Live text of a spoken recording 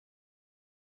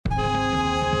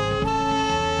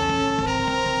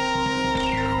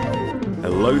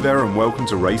Hello there and welcome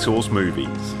to Racehorse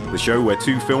Movies, the show where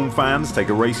two film fans take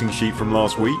a racing sheet from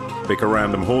last week, pick a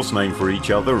random horse name for each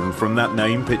other, and from that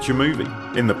name pitch a movie.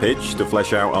 In the pitch, to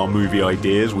flesh out our movie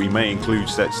ideas, we may include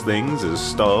such things as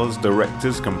stars,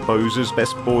 directors, composers,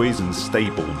 best boys, and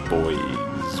stable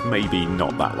boys. Maybe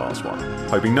not that last one.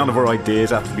 Hoping none of our ideas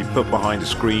have to be put behind a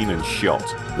screen and shot.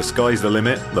 The sky's the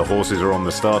limit, the horses are on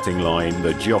the starting line,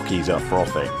 the jockeys are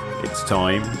frothing. It's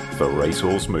time for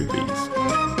Racehorse Movies.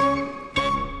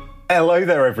 Hello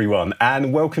there everyone,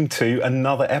 and welcome to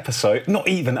another episode, not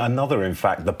even another in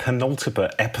fact, the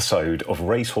penultimate episode of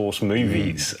Racehorse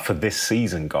Movies for this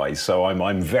season, guys. So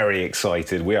I'm very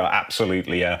excited. We are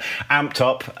absolutely amped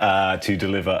up to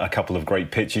deliver a couple of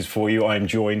great pitches for you. I'm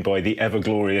joined by the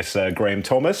ever-glorious Graham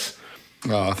Thomas.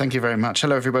 Oh, thank you very much.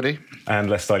 Hello, everybody. And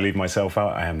lest I leave myself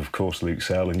out, I am, of course, Luke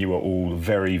Sell, and you are all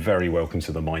very, very welcome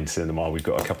to the Mind Cinema. We've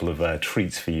got a couple of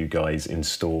treats for you guys in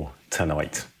store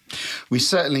tonight. We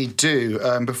certainly do.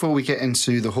 Before we get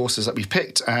into the horses that we've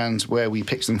picked and where we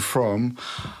picked them from,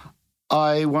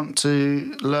 I want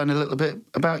to learn a little bit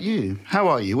about you. How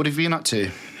are you? What have you been up to?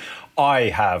 I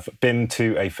have been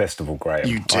to a festival, Graham.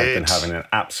 You did? I've been having an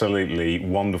absolutely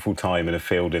wonderful time in a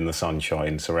field in the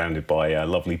sunshine, surrounded by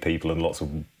lovely people and lots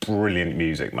of brilliant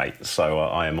music, mate. So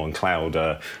I am on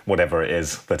cloud, whatever it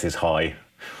is that is high.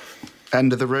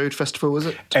 End of the Road Festival, was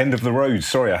it? End of the Road.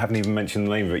 Sorry, I haven't even mentioned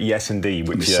the name of it. Yes, indeed.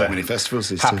 Which There's so many festivals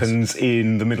these happens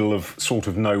in the middle of sort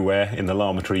of nowhere in the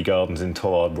Lama Tree Gardens in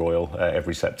Tollard Royal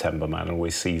every September, man. And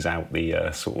always sees out the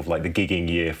sort of like the gigging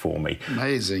year for me.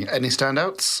 Amazing. Any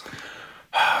standouts?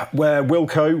 Where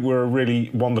Wilco were a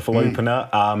really wonderful opener.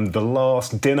 The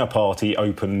last dinner party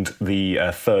opened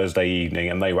the Thursday evening,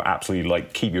 and they were absolutely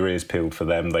like, keep your ears peeled for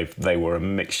them. They were a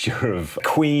mixture of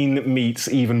Queen meets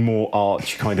even more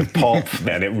arch kind of pop,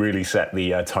 and it really set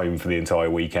the tone for the entire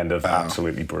weekend of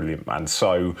absolutely brilliant, man.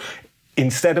 So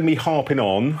instead of me harping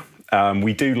on,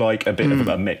 we do like a bit of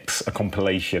a mix, a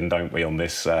compilation, don't we, on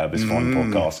this fine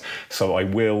podcast? So I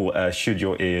will, should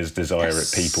your ears desire it,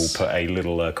 people, put a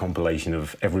little compilation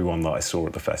of everyone that I saw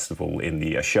at the festival in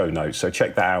the show notes. So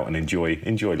check that out and enjoy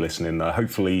listening.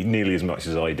 Hopefully, nearly as much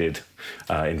as I did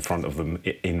in front of them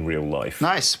in real life.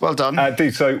 Nice, well done,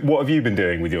 dude. So what have you been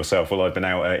doing with yourself? Well, I've been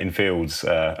out in fields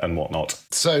and whatnot.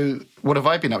 So what have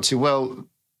I been up to? Well,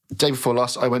 day before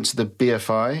last, I went to the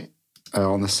BFI.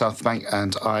 On the South Bank,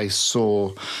 and I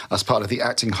saw, as part of the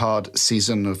Acting Hard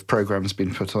season of programmes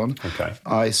being put on,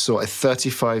 I saw a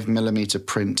 35mm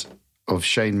print of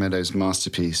Shane Meadows'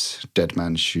 masterpiece, Dead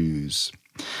Man's Shoes.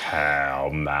 Oh,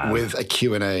 man. With a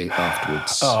Q&A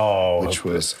afterwards, which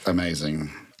was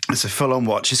amazing. It's a full-on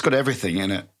watch. It's got everything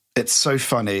in it. It's so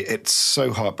funny. It's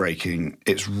so heartbreaking.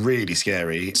 It's really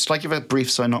scary. It's like give a brief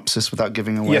synopsis without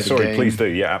giving away the game. Please do.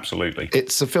 Yeah, absolutely.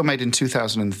 It's a film made in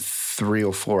 2003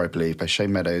 or 4, I believe, by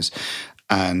Shane Meadows,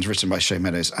 and written by Shane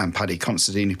Meadows and Paddy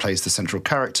Considine, who plays the central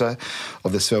character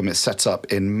of this film. It's set up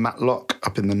in Matlock,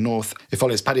 up in the north. It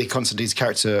follows Paddy Considine's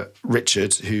character,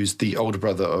 Richard, who's the older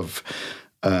brother of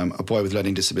a boy with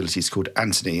learning disabilities called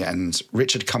Anthony, and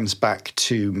Richard comes back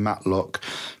to Matlock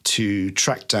to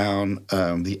track down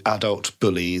the adult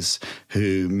bullies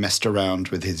who messed around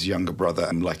with his younger brother,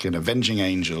 like an avenging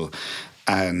angel.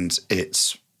 And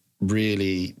it's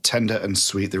really tender and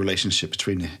sweet, the relationship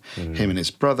between him and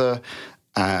his brother,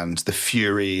 and the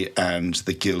fury and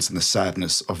the guilt and the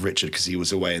sadness of Richard because he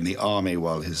was away in the army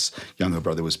while his younger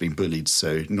brother was being bullied,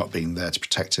 so not being there to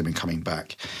protect him and coming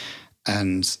back.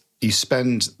 And you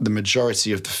spend the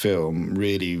majority of the film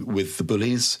really with the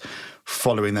bullies,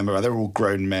 following them around. They're all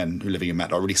grown men who are living in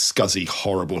Matlock, really scuzzy,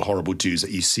 horrible dudes that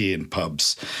you see in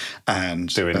pubs and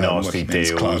doing nasty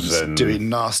deals, clubs, doing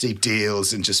nasty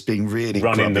deals and just being really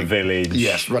running grubby. The village.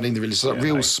 Yes, running the village. So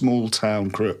real small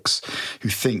town crooks who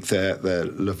think they're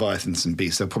leviathans and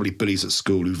beasts. They're probably bullies at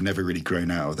school who've never really grown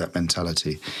out of that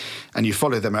mentality. And you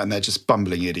follow them out, and they're just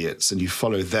bumbling idiots. And you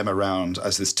follow them around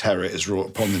as this terror is wrought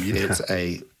upon them. It's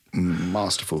a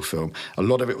masterful film. A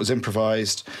lot of it was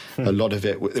improvised. A lot of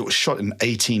it was shot in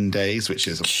 18 days, which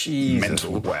is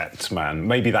mental. Wet, man.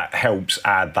 Maybe that helps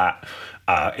add that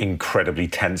incredibly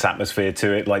tense atmosphere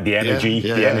to it, like the energy,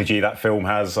 energy that film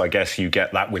has. I guess you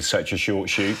get that with such a short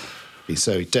shoot.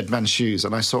 So, Dead Man's Shoes,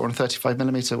 and I saw it on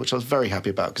 35mm, which I was very happy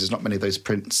about because there's not many of those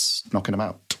prints knocking them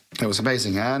out. It was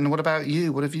amazing. And what about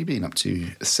you? What have you been up to,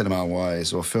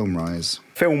 cinema-wise or film-wise?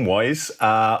 Film-wise,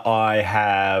 I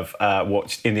have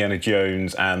watched Indiana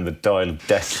Jones and the Dial of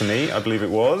Destiny, I believe it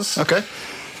was. Okay.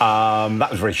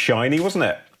 That was very shiny, wasn't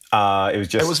it? It was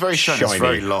just. It was very shiny. It was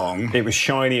very long. It was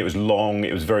shiny. It was long.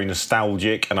 It was very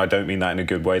nostalgic, and I don't mean that in a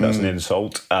good way. That's an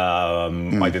insult. I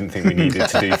didn't think we needed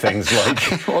to do things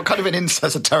like. What kind of an insult?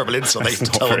 That's a terrible insult. They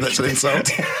tell them that's an insult.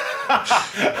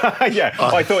 Yeah,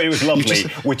 I thought it was lovely,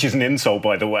 which is an insult,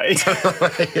 by the way.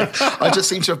 I just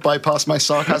seem to have bypassed my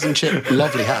sarcasm, Chip.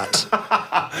 Lovely hat.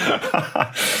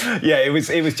 Yeah, it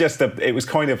was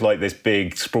kind of like this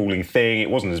big sprawling thing. It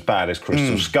wasn't as bad as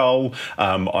Crystal Skull.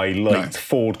 I liked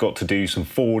Ford got to do some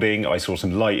Fording. I saw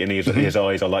some light in his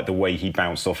eyes. I liked the way he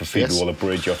bounced off a Feedwaller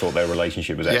Bridge. I thought their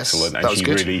relationship was excellent, and she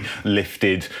really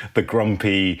lifted the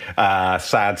grumpy,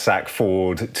 sad sack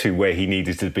Ford to where he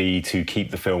needed to be to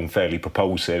keep the film fairly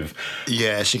propulsive.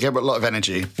 Yeah, she gave a lot of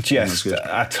energy. Just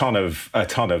a ton of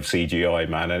CGI,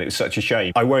 man, and it was such a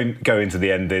shame. I won't go into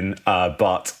the ending,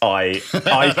 but I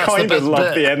kind of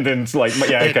loved the endings. Like,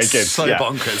 yeah, okay, good. So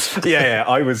bonkers. Yeah,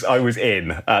 I was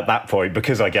in at that point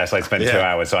because I guess I spent 2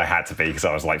 hours, so I had to be because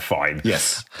I was like, fine.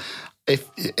 Yes. If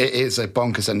it is a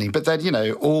bonkers ending, but then, you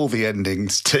know, all the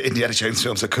endings to Indiana Jones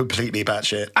films are completely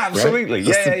batshit. Absolutely,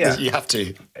 right? Yeah. You have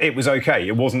to. It was okay.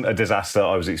 It wasn't a disaster.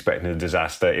 I was expecting a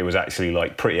disaster. It was actually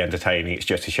like pretty entertaining. It's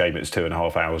just a shame it's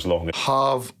 2.5 hours long.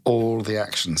 Halve all the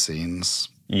action scenes.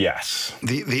 Yes.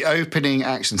 The opening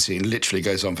action scene literally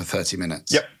goes on for 30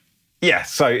 minutes. Yep. Yeah,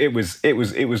 so it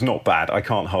was not bad. I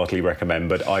can't heartily recommend,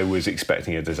 but I was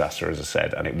expecting a disaster, as I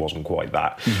said, and it wasn't quite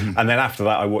that. Mm-hmm. And then after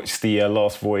that, I watched the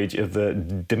last voyage of the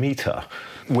Demeter,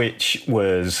 which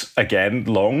was again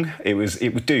long. It was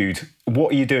dude.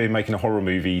 What are you doing making a horror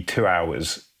movie 2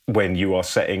 hours when you are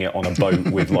setting it on a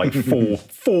boat with like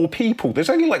four people? There's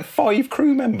only like 5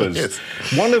 crew members, yes.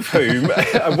 One of whom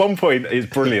at one point is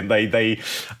brilliant. They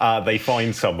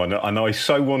find someone, and I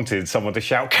so wanted someone to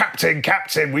shout, "Captain,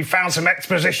 Captain, we found some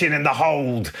exposition in the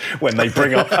hold," when they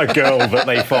bring up a girl that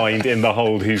they find in the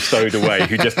hold who's stowed away,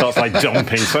 who just starts like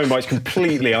dumping so much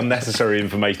completely unnecessary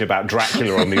information about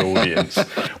Dracula on the audience.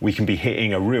 We can be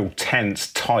hitting a real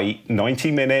tense, tight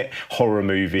 90-minute horror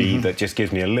movie that just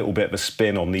gives me a little bit of a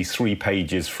spin on these 3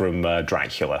 pages from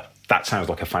Dracula. That sounds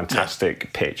like a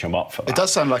fantastic pitch. I'm up for that. It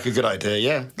does sound like a good idea,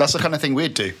 yeah. That's the kind of thing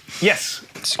we'd do. Yes.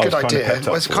 It's a good idea.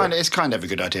 Well, it's kind of a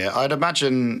good idea. I'd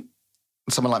imagine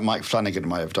someone like Mike Flanagan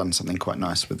might have done something quite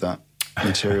nice with that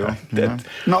material.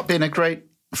 Not been a great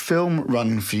film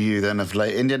run for you then of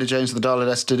late. Indiana Jones and the Dial of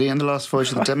Destiny and The Last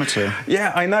Voyage of the Demeter.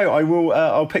 Yeah, I know. I will.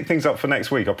 I'll pick things up for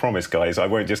next week. I promise, guys. I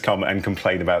won't just come and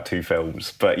complain about 2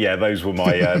 films. But yeah, those were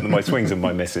my my swings and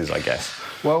my misses, I guess.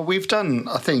 Well, we've done,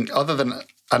 I think, other than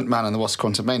Ant-Man and the Wasp: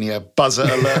 Quantumania, buzzer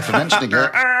alert for mentioning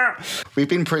it. We've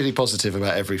been pretty positive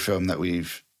about every film that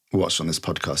we've watched on this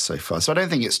podcast so far. So I don't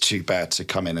think it's too bad to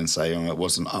come in and say, it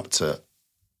wasn't up to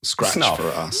scratch for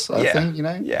us. I think,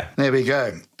 Yeah. There we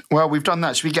go. Well, we've done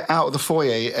that. Should we get out of the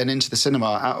foyer and into the cinema,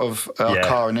 out of our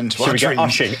car and into our dreams? Should we get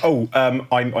ushing? Oh,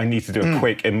 I need to do a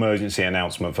quick emergency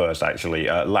announcement first, actually.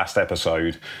 Last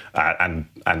episode, and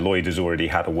Lloyd has already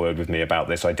had a word with me about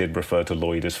this, I did refer to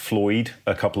Lloyd as Floyd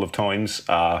a couple of times.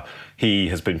 He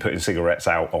has been putting cigarettes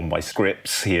out on my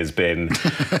scripts. He has been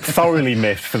thoroughly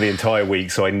miffed for the entire week,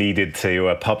 so I needed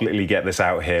to publicly get this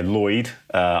out here. Lloyd,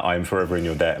 I'm forever in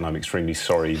your debt, and I'm extremely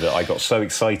sorry that I got so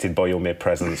excited by your mere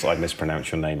presence I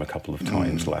mispronounced your name a couple of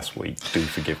times last week. Do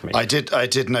forgive me. I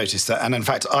did notice that, and in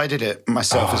fact, I did it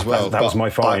myself as well. That was my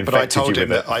fault. But I told him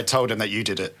that you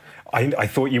did it. I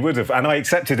thought you would have, and I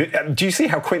accepted it. Do you see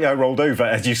how quickly I rolled over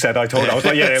as you said? I was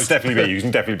like, yeah, it was definitely me. You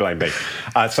can definitely blame me.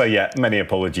 So yeah, many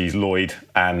apologies, Lloyd,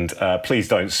 and please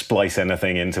don't splice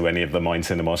anything into any of the Mind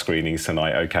Cinema screenings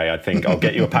tonight. Okay, I think I'll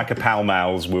get you a pack of Pall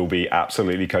Malls. We'll be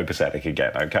absolutely copacetic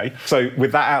again. Okay. So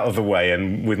with that out of the way,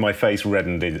 and with my face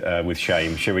reddened with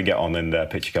shame, shall we get on and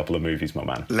pitch a couple of movies, my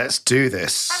man? Let's do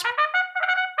this.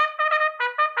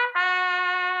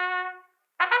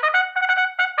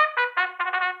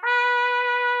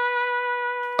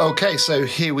 Okay, so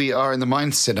here we are in the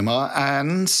Mind Cinema,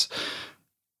 and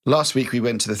last week we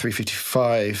went to the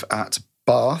 355 at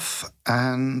Bath,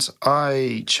 and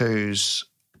I chose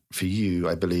for you,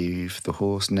 I believe, the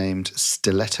horse named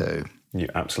Stiletto. You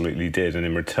absolutely did, and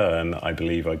in return, I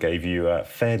believe I gave you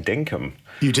Fair Dinkum.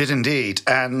 You did indeed,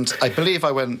 and I believe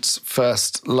I went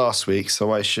first last week,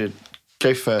 so I should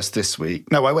go first this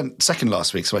week. No, I went second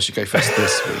last week, so I should go first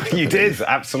this week. You did,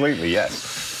 absolutely,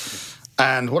 yes.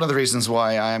 And one of the reasons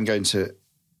why I am going to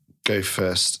go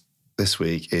first this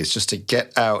week is just to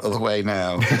get out of the way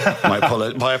now. My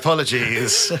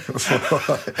apologies.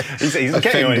 He's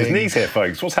getting on his knees here,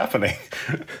 folks. What's happening?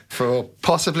 For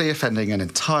possibly offending an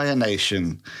entire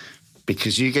nation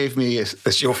because you gave me,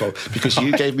 it's your fault, because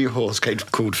you gave me a horse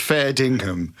called Fair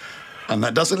Dinkum. And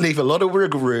that doesn't leave a lot of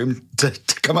wiggle room to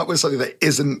come up with something that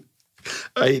isn't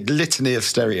A litany of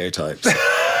stereotypes.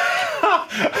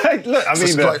 Look, I mean,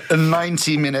 It's like a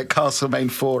 90-minute Castlemaine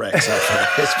 4X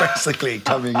effort. It's basically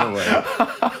coming your way.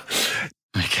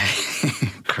 Okay.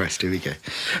 Christ, here we go.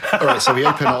 All right, so we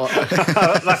open on...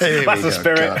 that's the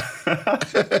spirit.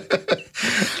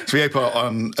 So we open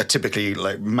on a typically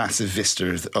like massive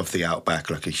vista of the outback,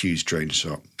 like a huge drone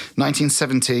shot.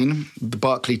 1917, the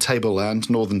Berkeley Tableland,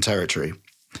 Northern Territory.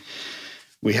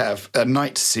 We have a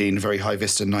night scene, very high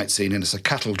vista night scene, and it's a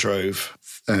cattle drove.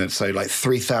 So like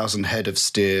 3,000 head of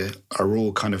steer are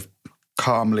all kind of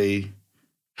calmly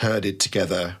herded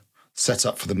together, set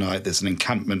up for the night. There's an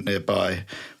encampment nearby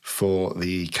for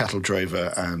the cattle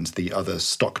drover and the other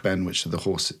stockmen, which are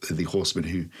the horsemen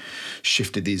who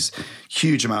shifted these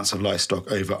huge amounts of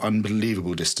livestock over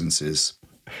unbelievable distances.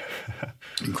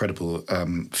 Incredible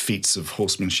feats of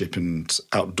horsemanship and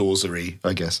outdoorsery,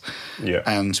 I guess. Yeah.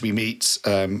 And we meet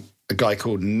a guy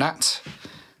called Nat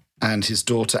and his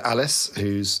daughter Alice,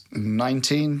 who's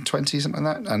 19, 20, something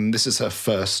like that. And this is her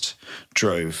first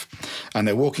drove. And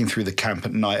they're walking through the camp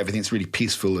at night. Everything's really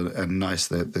peaceful and nice.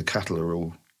 The cattle are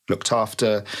all looked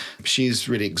after. She's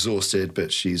really exhausted,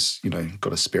 but she's, got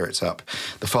her spirits up.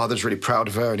 The father's really proud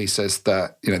of her, and he says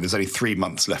that, there's only 3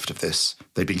 months left of this.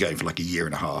 They've been going for like a year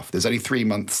and a half. There's only 3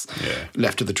 months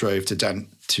left of the drove to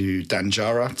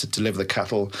Danjara to deliver the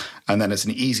cattle, and then it's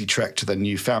an easy trek to their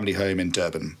new family home in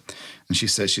Durban. And she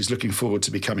says she's looking forward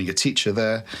to becoming a teacher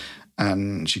there,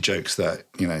 and she jokes that,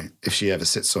 if she ever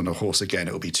sits on a horse again,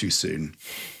 it'll be too soon.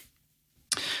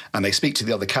 And they speak to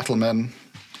the other cattlemen,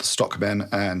 the stockmen,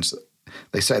 and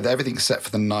they say that everything's set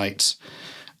for the night,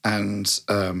 and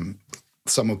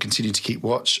some will continue to keep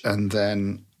watch. And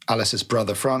then Alice's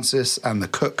brother Francis and the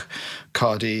cook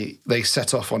Cardi, they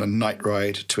set off on a night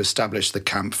ride to establish the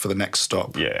camp for the next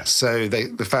stop. Yeah. So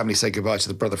the family say goodbye to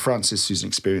the brother Francis, who's an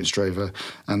experienced drover,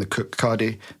 and the cook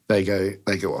Cardi. They go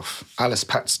off. Alice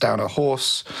pats down her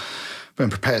horse and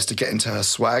prepares to get into her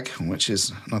swag, which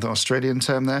is another Australian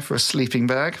term there for a sleeping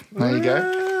bag. There you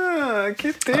go.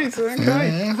 Good deeds,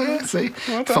 okay. See,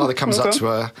 Well done, father comes well up done. to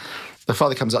her. The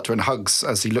father comes up to her and hugs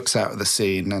as he looks out at the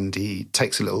scene, and he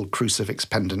takes a little crucifix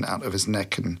pendant out of his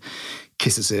neck and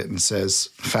kisses it and says,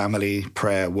 "Family,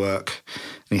 prayer, work."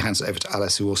 And he hands it over to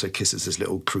Alice, who also kisses his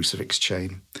little crucifix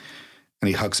chain. And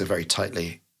he hugs her very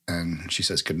tightly. And she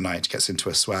says goodnight, gets into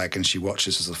her swag, and she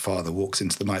watches as the father walks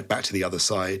into the night back to the other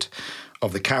side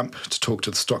of the camp to talk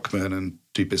to the stockman and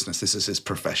do business. This is his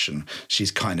profession. She's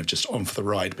kind of just on for the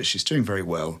ride, but she's doing very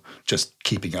well, just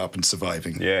keeping up and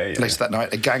surviving. Yeah. Later that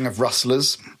night, a gang of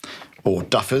rustlers, or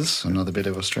duffers, another bit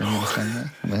of Australian slang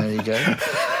there. There you go.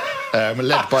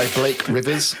 Led by Blake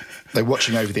Rivers. They're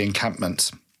watching over the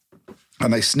encampment.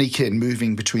 And they sneak in,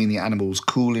 moving between the animals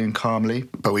coolly and calmly.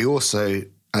 But we also,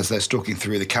 as they're stalking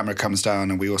through, the camera comes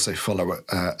down and we also follow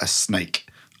a snake.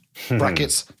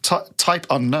 Brackets, type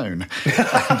unknown.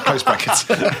 Close brackets.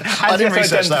 I didn't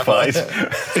research that part.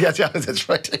 Yeah, that's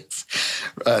right.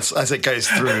 As it goes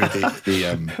through,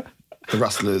 the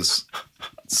rustlers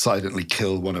silently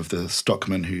kill one of the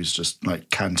stockmen who's just like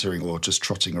cantering or just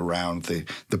trotting around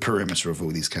the perimeter of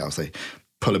all these cows. They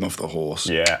pull him off the horse.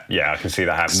 Yeah, I can see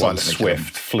that happen. One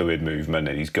swift, fluid movement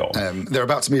and he's gone. They're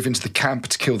about to move into the camp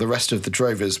to kill the rest of the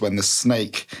drovers when the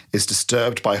snake is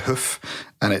disturbed by hoof,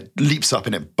 and it leaps up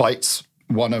and it bites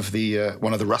one of the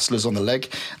rustlers on the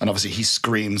leg, and obviously he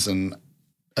screams and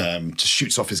just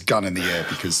shoots off his gun in the air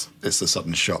because it's a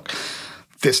sudden shock.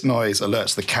 This noise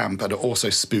alerts the camp, and it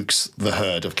also spooks the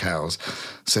herd of cows.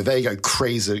 So they go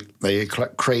crazy. They go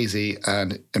crazy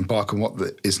and embark on what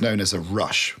is known as a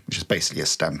rush, which is basically a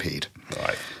stampede.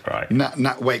 Right.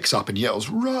 Nat wakes up and yells,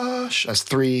 "Rush!" as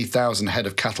 3,000 head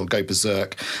of cattle go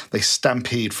berserk. They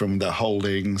stampede from their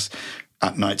holdings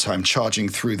at nighttime, charging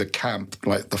through the camp.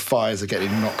 Like the fires are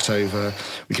getting knocked over.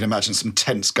 We can imagine some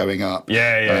tents going up.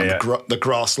 Yeah. The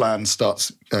grassland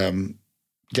starts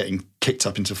getting kicked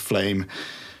up into flame.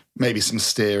 Maybe some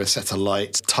steer are set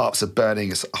alight. Tarps are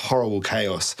burning. It's horrible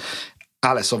chaos.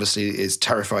 Alice obviously is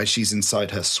terrified. She's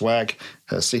inside her swag,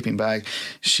 her sleeping bag.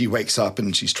 She wakes up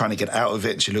and she's trying to get out of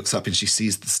it. And she looks up and she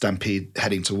sees the stampede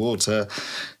heading towards her.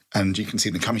 And you can see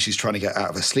them coming. She's trying to get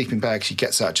out of her sleeping bag. She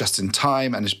gets out just in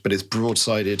time, but is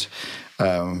broadsided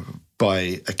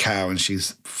by a cow, and she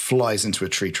flies into a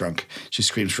tree trunk. She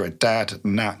screams for her dad.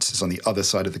 Nat is on the other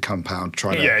side of the compound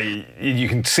trying to... Yeah, you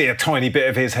can see a tiny bit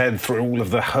of his head through all of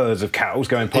the herds of cows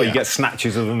going by. You get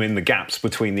snatches of them in the gaps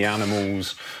between the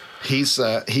animals. He's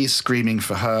screaming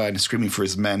for her and screaming for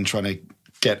his men, trying to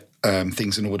get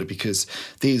things in order, because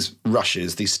these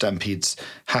rushes, these stampedes,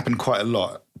 happen quite a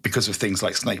lot because of things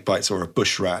like snake bites or a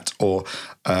bush rat or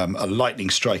a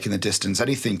lightning strike in the distance.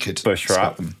 Anything could bush rat.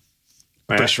 stop them.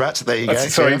 Bushrat, there you go.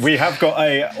 Sorry, we have got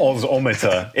a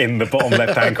Ozometer in the bottom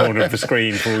left-hand corner of the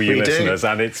screen for all you listeners,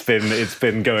 and it's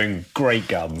been going great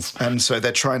guns. And so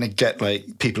they're trying to get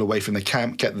people away from the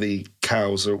camp, get the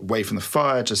cows away from the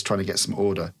fire, just trying to get some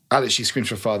order. Alice, she screams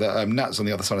for her father. Nat's on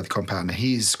the other side of the compound, and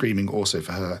he's screaming also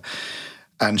for her.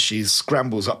 And she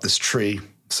scrambles up this tree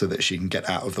so that she can get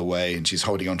out of the way, and she's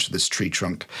holding onto this tree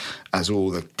trunk as all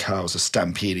the cows are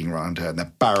stampeding around her, and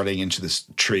they're barreling into this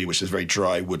tree, which is a very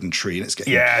dry wooden tree, and it's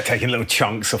getting... Yeah, taking little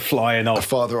chunks of flying off. Her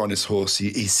father on his horse,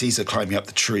 he sees her climbing up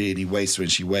the tree, and he waves her,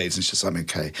 and she waves, and she's just, I'm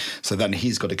okay. So then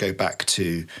he's got to go back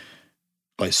to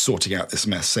sorting out this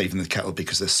mess, saving the cattle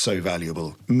because they're so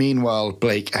valuable. Meanwhile,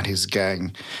 Blake and his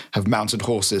gang have mounted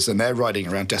horses, and they're riding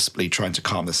around desperately trying to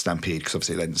calm the stampede, because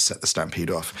obviously they didn't set the stampede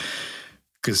off.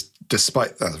 Because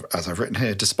despite, as I've written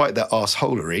here, despite their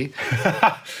arseholery,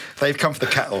 they've come for the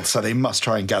cattle, so they must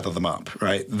try and gather them up,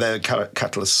 right? Their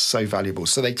cattle are so valuable.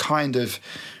 So they kind of,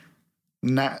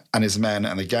 Nat and his men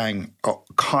and the gang are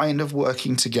kind of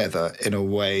working together in a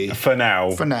way. For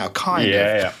now, kind of.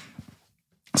 Yeah.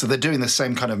 So they're doing the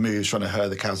same kind of moves, trying to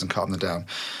herd the cows and calm them down.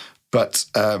 But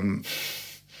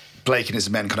Blake and his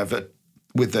men kind of...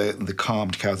 with the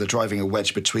calmed cows, they're driving a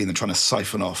wedge between them, trying to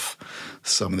siphon off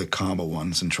some of the calmer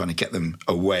ones and trying to get them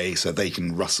away so they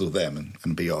can rustle them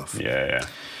and be off. Yeah.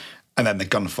 And then the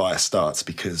gunfire starts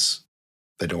because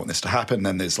they don't want this to happen.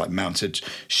 Then there's mounted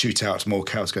shootout, more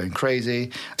cows going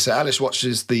crazy. So Alice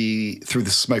watches through the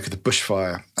smoke of the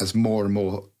bushfire as more and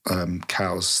more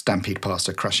cows stampede past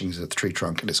her, crashing into the tree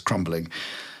trunk, and it's crumbling.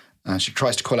 And she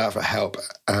tries to call out for help.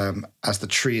 As the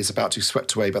tree is about to be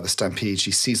swept away by the stampede,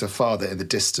 she sees her father in the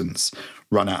distance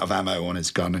run out of ammo on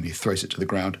his gun, and he throws it to the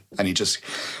ground. And he just,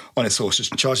 on his horse,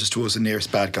 just charges towards the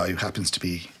nearest bad guy, who happens to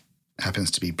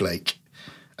be Blake.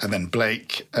 And then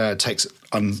Blake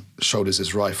shoulders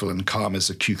his rifle and, calm as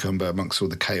a cucumber amongst all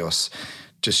the chaos,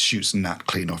 just shoots Nat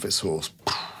clean off his horse.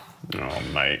 Oh,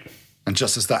 mate. And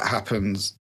just as that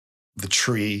happens, the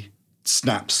tree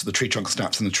trunk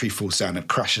snaps, and the tree falls down and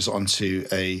crashes onto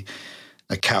a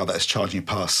cow that is charging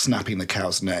past, snapping the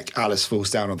cow's neck. Alice falls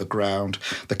down on the ground.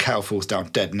 The cow falls down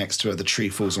dead next to her. The tree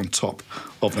falls on top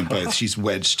of them both. She's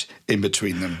wedged in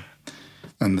between them,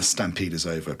 and the stampede is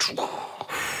over.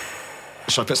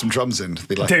 Should I put some drums in?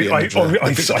 Dude, I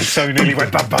so nearly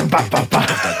went bam, bam, bam, bam, bam.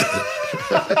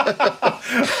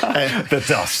 The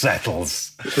dust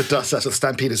settles. The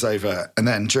stampede is over, and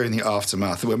then during the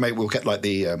aftermath, we'll get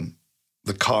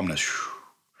the calmness,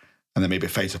 and then maybe a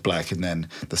fade to black, and then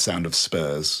the sound of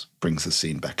spurs brings the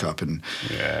scene back up. And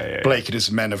Blake and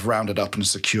his men have rounded up and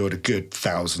secured a good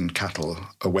 1,000 cattle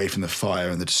away from the fire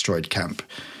and the destroyed camp.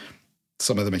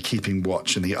 Some of them are keeping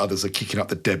watch, and the others are kicking up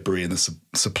the debris and the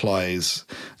supplies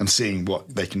and seeing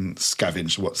what they can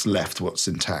scavenge, what's left, what's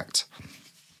intact.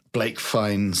 Blake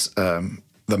finds the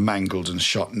mangled and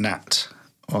shot Nat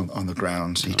on the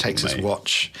ground. He takes his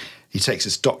watch. He takes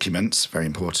his documents, very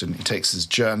important. He takes his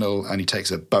journal, and he takes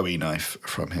a Bowie knife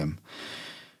from him.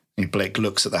 And Blake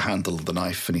looks at the handle of the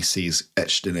knife, and he sees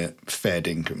etched in it, Fair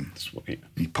Dinkum. Sweet.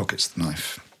 He pockets the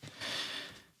knife.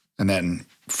 And then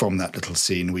from that little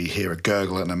scene, we hear a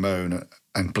gurgle and a moan,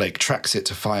 and Blake tracks it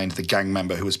to find the gang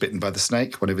member who was bitten by the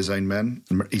snake, one of his own men.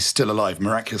 He's still alive.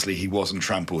 Miraculously, he wasn't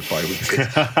trampled by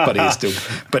it, but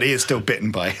he is still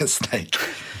bitten by a snake.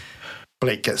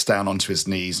 Blake gets down onto his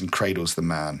knees and cradles the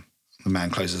man. The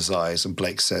man closes his eyes, and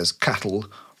Blake says, cattle,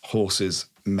 horses,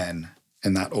 men,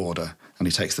 in that order. And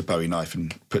he takes the Bowie knife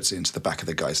and puts it into the back of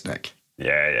the guy's neck.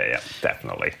 Yeah,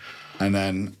 definitely. And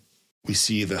then we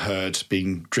see the herd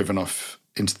being driven off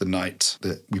into the night.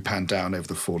 We pan down over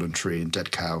the fallen tree and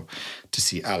dead cow to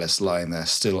see Alice lying there,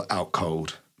 still out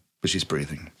cold, but she's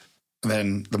breathing. And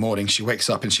then the morning, she wakes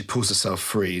up and she pulls herself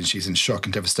free, and she's in shock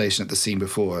and devastation at the scene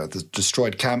before her. The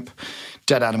destroyed camp,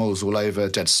 dead animals all over,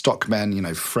 dead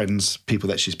stockmen, friends, people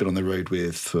that she's been on the road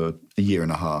with for a year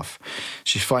and a half.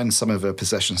 She finds some of her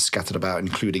possessions scattered about,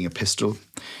 including a pistol.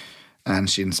 And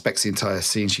she inspects the entire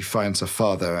scene. She finds her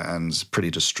father and is pretty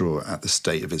distraught at the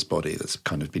state of his body that's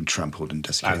kind of been trampled and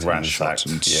desiccated.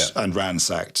 And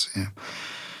ransacked. Yeah.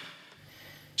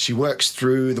 She works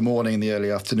through the morning and the early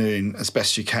afternoon as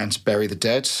best she can to bury the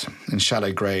dead in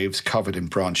shallow graves covered in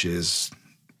branches,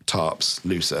 tarps,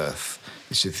 loose earth.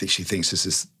 She thinks this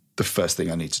is the first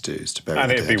thing I need to do is to bury the dead.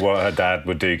 And it'd be what her dad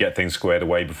would do, get things squared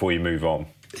away before you move on.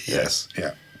 Yes,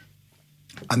 yeah.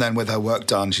 And then with her work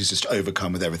done, she's just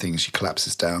overcome with everything. She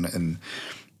collapses down and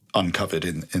uncovered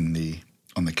on the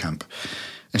camp.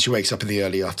 And she wakes up in the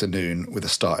early afternoon with a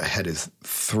start. Her head is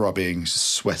throbbing, she's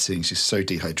sweating, she's so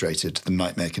dehydrated. The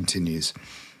nightmare continues.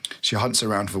 She hunts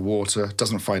around for water,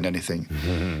 doesn't find anything.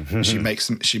 She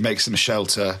makes some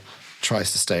shelter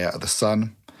tries to stay out of the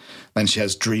sun. Then she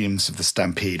has dreams of the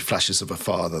stampede, flashes of her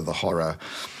father, the horror.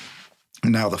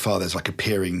 And now the father's like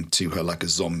appearing to her like a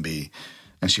zombie.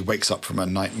 And she wakes up from her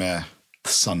nightmare, the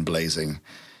sun blazing.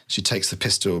 She takes the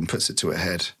pistol and puts it to her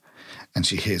head. And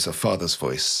she hears her father's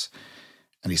voice.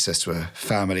 And he says to her,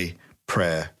 family,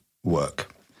 prayer,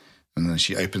 work. And then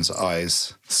she opens her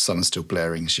eyes, the sun is still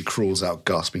blaring. She crawls out,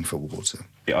 gasping for water.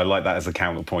 Yeah, I like that as a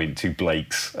counterpoint to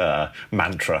Blake's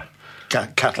mantra.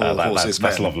 Cattle, horses,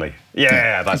 that's men. lovely.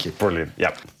 Yeah, that's brilliant.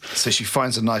 Yep. So she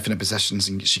finds a knife in her possessions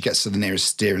and she gets to the nearest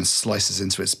steer and slices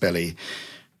into its belly,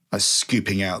 like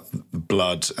scooping out the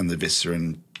blood and the viscera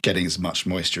and getting as much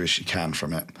moisture as she can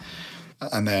from it.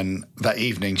 And then that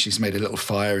evening, she's made a little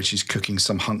fire and she's cooking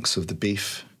some hunks of the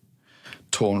beef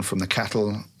torn from the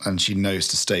cattle, and she knows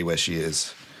to stay where she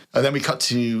is. And then we cut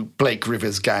to Blake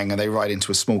Rivers' gang, and they ride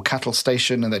into a small cattle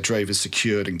station, and their drove is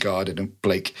secured and guarded, and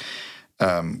Blake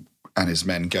and his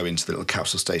men go into the little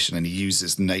cattle station, and he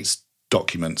uses Nate's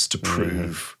documents to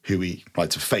prove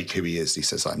to fake who he is. He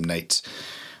says, I'm Nate.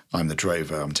 I'm the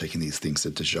drover. I'm taking these things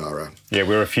to Dejara. Yeah,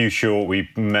 we're a few short. We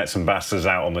met some bastards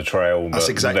out on the trail. But that's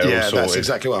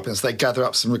exactly what happens. They gather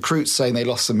up some recruits saying they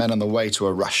lost some men on the way to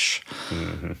a rush.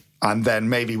 Mm-hmm. And then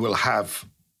maybe we'll have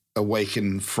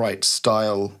Awaken Fright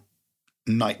style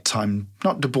nighttime,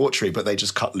 not debauchery, but they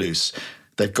just cut loose.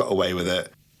 They've got away with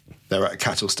it. They're at a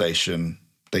cattle station.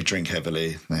 They drink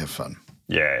heavily. They have fun.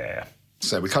 Yeah.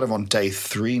 So we're kind of on day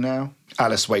 3 now.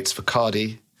 Alice waits for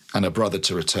Cardi and her brother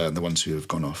to return, the ones who have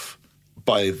gone off.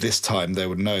 By this time, they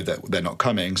would know that they're not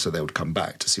coming, so they would come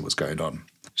back to see what's going on.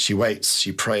 She waits,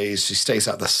 she prays, she stays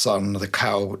out the sun. The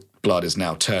cow blood is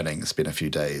now turning. It's been a few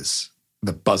days.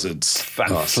 The buzzards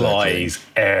and are flies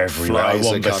everywhere. Flies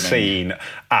I want the scene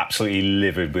absolutely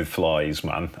livid with flies,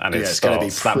 man. And it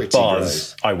starts that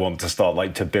buzz. I want to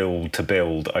start to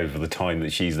build over the time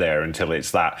that she's there until it's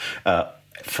that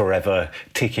forever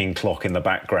ticking clock in the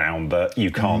background that you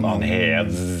can't unhear.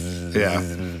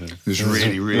 It's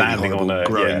really landing on a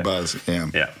growing buzz.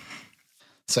 Yeah.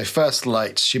 So first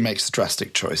light, she makes the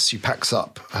drastic choice. She packs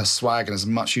up her swag and as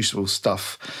much useful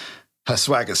stuff. Her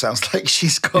swagger sounds like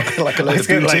she's got like a load of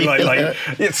booty.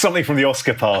 It's something from the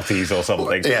Oscar parties or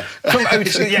something. Yeah.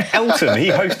 Elton, he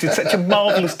hosted such a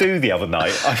marvellous do the other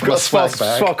night. I've got a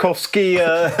Swarovski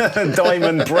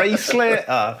diamond bracelet.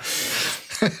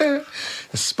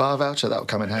 A spa voucher, that'll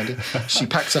come in handy. She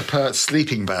packs up her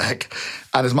sleeping bag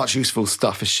and as much useful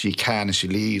stuff as she can as she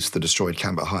leaves the destroyed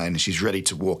camp behind. She's ready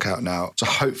to walk out now to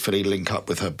hopefully link up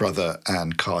with her brother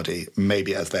and Cardi,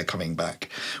 maybe as they're coming back,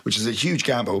 which is a huge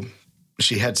gamble.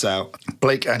 She heads out.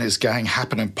 Blake and his gang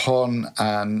happen upon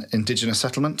an indigenous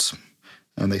settlement,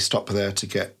 and they stop there to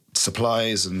get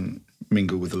supplies and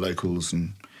mingle with the locals.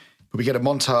 And we get a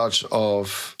montage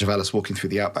of Alice walking through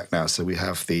the outback now. So we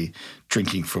have the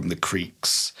drinking from the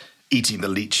creeks, eating the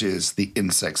leeches, the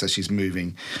insects as she's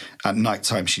moving. At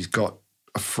nighttime, she's got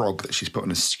a frog that she's put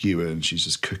on a skewer and she's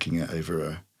just cooking it over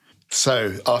her.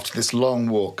 So after this long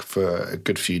walk for a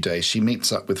good few days, she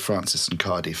meets up with Francis and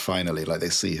Cardi finally. They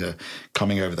see her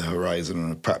coming over the horizon,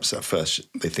 and perhaps at first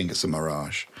they think it's a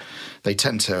mirage. They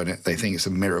tend to, and they think it's a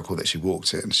miracle that she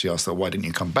walked it. And she asks her, why didn't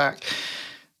you come back?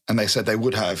 And they said they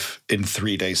would have in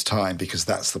 3 days' time because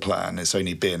that's the plan. It's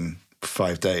only been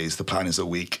 5 days. The plan is a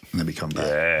week, and then we come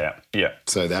back. Yeah.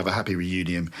 So they have a happy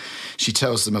reunion. She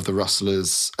tells them of the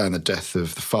rustlers and the death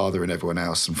of the father and everyone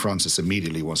else, and Francis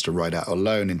immediately wants to ride out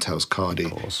alone and tells Cardi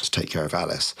to take care of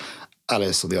Alice.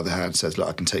 Alice, on the other hand, says, look,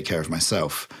 I can take care of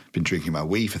myself. Been drinking my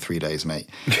wee for 3 days, mate.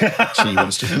 She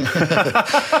wants to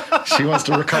she wants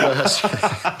to recover her...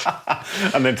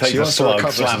 And then takes a slug,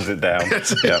 slams it down.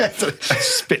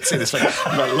 Spits in his face,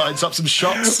 lines up some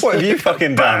shots. What have you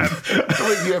fucking done?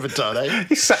 What have you ever done, eh?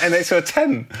 He sat in next to a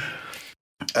tent.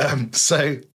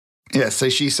 So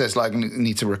she says, I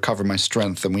need to recover my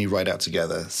strength, and we ride out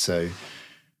together. So...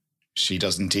 she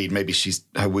does indeed. Maybe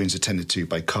her wounds are tended to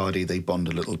by Cardi. They bond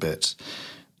a little bit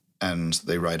and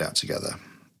they ride out together.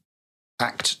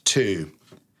 Act 2.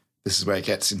 This is where it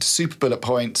gets into super bullet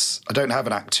points. I don't have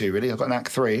an Act 2, really. I've got an Act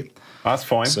 3. That's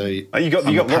fine. So you got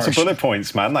lots of bullet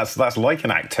points, man. That's like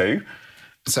an Act 2.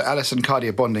 So Alice and Cardi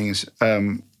are bonding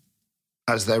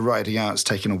as they're riding out. It's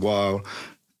taking a while.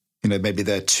 Maybe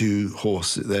they're two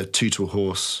to a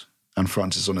horse and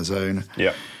Francis on his own.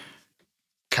 Yeah.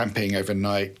 Camping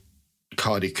overnight.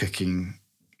 Cardi cooking.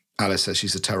 Alice says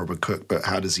she's a terrible cook, but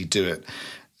how does he do it?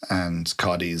 And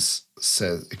Cardi's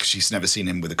says, because she's never seen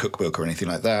him with a cookbook or anything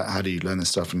like that, how do you learn this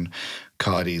stuff? And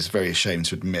Cardi's very ashamed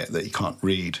to admit that he can't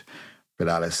read, but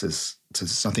Alice says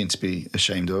there's nothing to be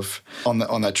ashamed of. On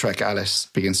that trek, Alice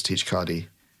begins to teach Cardi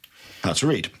how to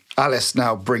read. Alice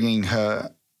now bringing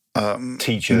her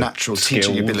teacher natural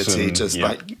teaching ability, and, just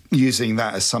like using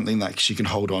that as something that she can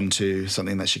hold on to,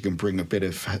 something that she can bring a bit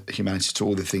of humanity to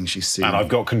all the things she's seen. And I've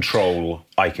got control.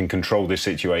 I can control this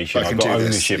situation. I've got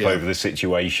ownership over the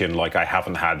situation like I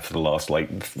haven't had for the last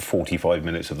 45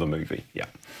 minutes of the movie. Yeah.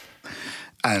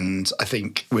 And I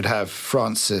think we'd have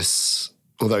Francis,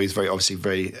 although he's obviously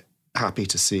very happy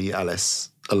to see Alice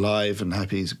alive and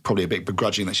happy, he's probably a bit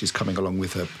begrudging that she's coming along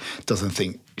with her, doesn't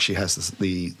think she has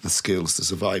the skills to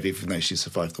survive, even though she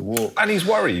survived the war. And he's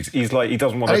worried. He's like, he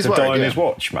doesn't want her to die on his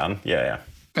watch, man. Yeah.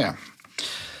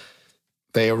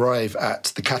 They arrive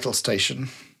at the cattle station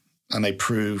and they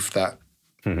prove that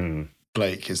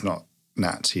Blake is not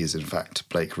Nat, he is in fact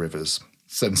Blake Rivers.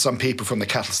 So some people from the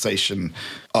cattle station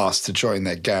asked to join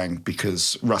their gang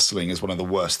because rustling is one of the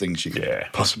worst things you could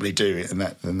possibly do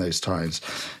in those times.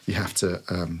 You have to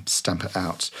stamp it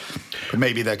out. But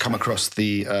maybe they'll come across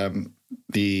the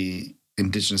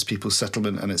indigenous people's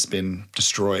settlement and it's been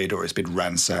destroyed or it's been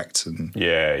ransacked. And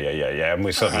And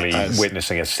we're suddenly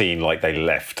witnessing a scene like they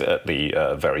left at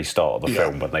the very start of the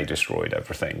film when they destroyed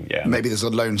everything. Yeah. Maybe there's a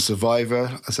lone survivor.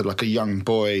 I said like a young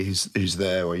boy who's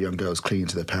there, or a young girl's clinging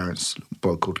to their parents, a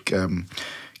boy called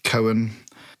Cohen.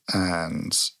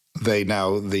 And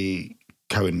the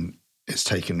Cohen is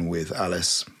taken with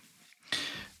Alice.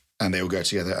 And they all go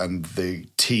together, and the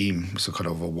team, so kind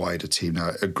of a wider team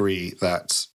now, agree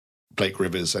that Blake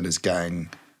Rivers and his gang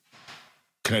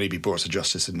can only be brought to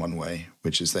justice in one way,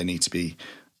 which is they need to be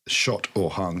shot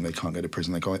or hung. They can't go to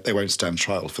prison. They won't stand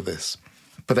trial for this.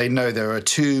 But they know there are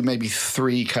 2, maybe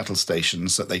 3 cattle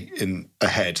stations that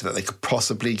ahead that they could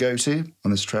possibly go to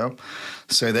on this trail.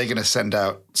 So they're going to send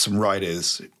out some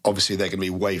riders. Obviously, they're going to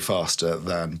be way faster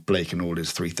than Blake and all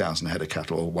his 3,000 head of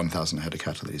cattle or 1,000 head of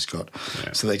cattle that he's got.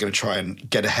 Yeah. So they're going to try and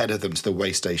get ahead of them to the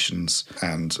way stations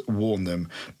and warn them,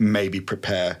 maybe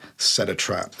prepare, set a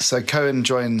trap. So Cohen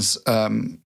joins...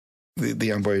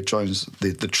 The envoy joins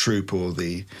the troop or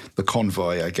the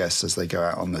convoy, I guess, as they go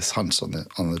out on this hunt on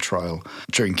the trial.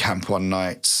 During camp one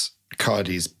night,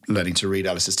 Cardi's learning to read.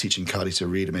 Alice is teaching Cardi to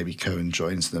read, and maybe Cohen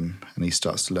joins them, and he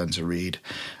starts to learn to read.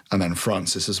 And then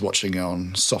Francis is watching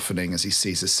on, softening as he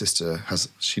sees his sister.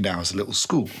 She now has a little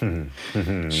school.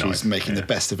 She's making the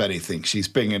best of anything. She's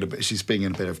bringing a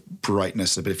bit of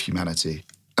brightness, a bit of humanity.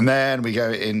 And then we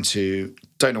go into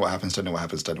don't know what happens.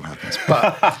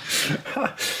 But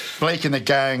Blake and the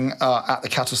gang are at the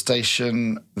cattle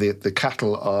station. The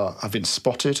cattle have been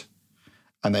spotted,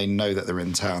 and they know that they're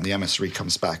in town. The emissary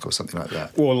comes back or something like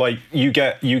that. Well, like you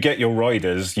get your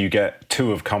riders. You get 2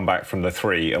 have come back from the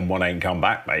 3, and 1 ain't come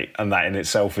back, mate. And that in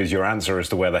itself is your answer as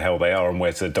to where the hell they are and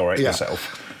where to direct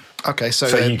yourself. Okay, so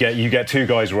you get 2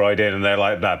 guys ride in and they're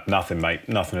like, nothing, mate,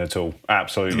 nothing at all,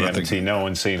 absolutely empty. No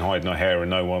one's seen hide nor hair and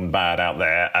no one bad out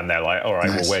there. And they're like, all right,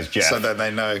 well, where's Jeff? So then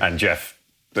they know. And Jeff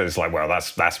is like, well,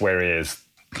 that's where he is.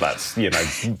 That's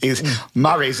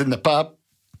Murray's in the pub.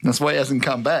 That's why he hasn't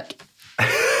come back.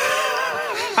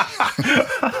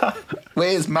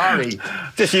 Where's Murray?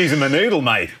 Just use him a noodle,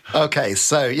 mate. Okay,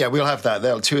 so we'll have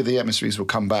that. 2 of the emissaries will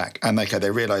come back, and they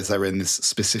realise they're in this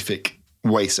specific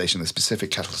way station, the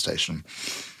specific cattle station.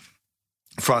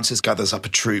 Francis gathers up a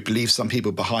troop, leaves some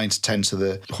people behind to tend to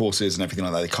the horses and everything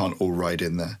like that. They can't all ride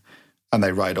in there. And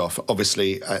they ride off.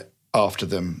 Obviously, after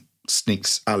them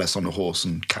sneaks Alice on a horse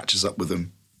and catches up with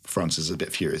them. Francis is a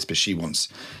bit furious, but she wants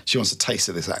a taste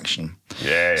of this action.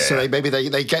 Yeah. So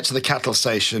they get to the cattle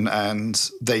station and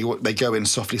they go in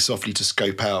softly to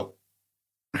scope out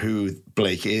who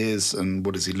Blake is and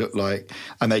what does he look like.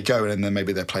 And they go in and then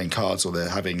maybe they're playing cards or they're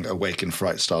having a wake and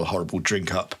fright style horrible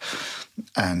drink up.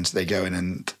 And they go in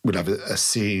and we'll have a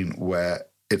scene where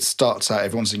it starts out,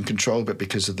 everyone's in control, but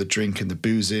because of the drink and the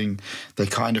boozing, they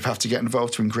kind of have to get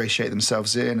involved to ingratiate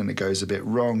themselves in, and it goes a bit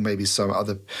wrong. Maybe some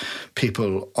other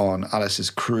people on Alice's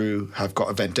crew have got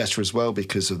a vendetta as well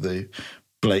because of the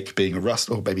Blake being a rust,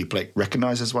 or maybe Blake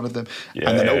recognises one of them,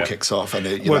 and then it all kicks off.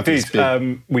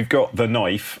 And we've got the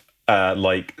knife.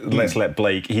 Let's let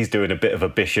Blake, he's doing a bit of a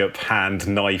bishop hand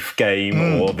knife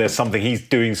game, or there's something, he's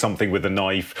doing something with a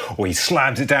knife, or he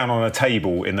slams it down on a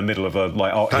table in the middle of a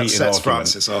that sets argument.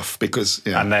 Francis off because,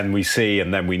 and then we see,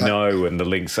 and then we know, and the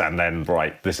links, and then,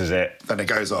 right, this is it. Then it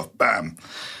goes off, bam.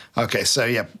 Okay,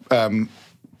 so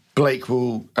Blake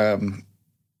will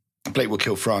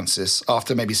kill Francis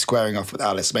after maybe squaring off with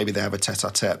Alice. Maybe they have a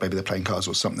tete-a-tete, maybe they're playing cards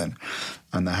or something,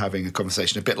 and they're having a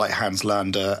conversation, a bit like Hans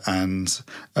Lander and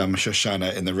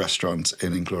Shoshana in the restaurant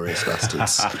in Inglourious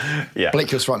Bastards. Blake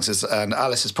kills Francis, and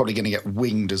Alice is probably going to get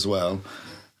winged as well,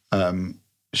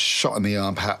 shot in the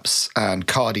arm perhaps, and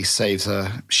Cardi saves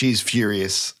her. She's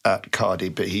furious at Cardi,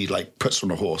 but he puts her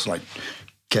on a horse,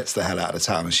 gets the hell out of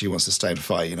town and she wants to stay and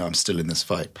fight. I'm still in this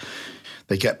fight.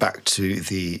 They get back to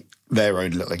their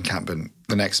own little encampment.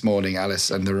 The next morning, Alice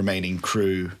and the remaining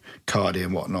crew, Cardi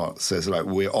and whatnot, says, like,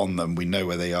 we're on them. We know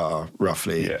where they are,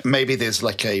 roughly. Yeah. Maybe there's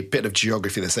like a bit of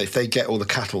geography that says if they get all the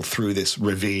cattle through this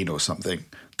ravine or something,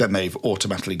 then they've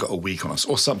automatically got a week on us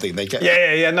or something. They get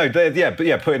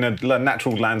put in a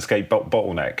natural landscape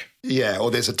bottleneck. Yeah,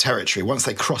 or there's a territory. Once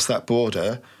they cross that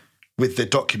border, with the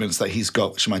documents that he's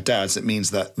got, which are my dad's, it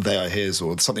means that they are his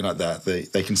or something like that.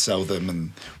 They can sell them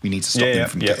and we need to stop them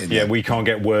from getting there. Yeah, we can't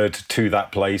get word to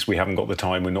that place. We haven't got the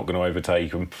time. We're not going to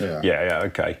overtake them.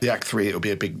 Okay. The Act 3, it'll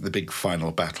be the big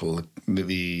final battle.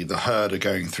 The herd are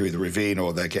going through the ravine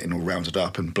or they're getting all rounded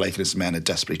up and Blake and his men are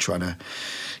desperately trying to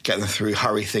get them through,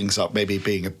 hurry things up, maybe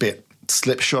being a bit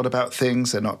slipshod about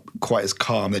things. They're not quite as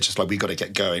calm. They're just like, we've got to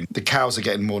get going. The cows are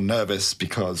getting more nervous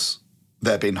because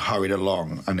they're being hurried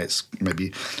along and it's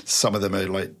maybe some of them are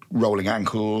like rolling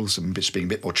ankles and just being a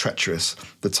bit more treacherous.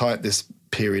 This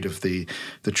period of the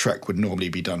trek would normally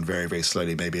be done very, very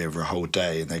slowly, maybe over a whole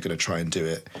day, and they're going to try and do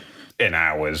it in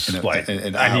hours.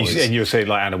 In hours. And you're saying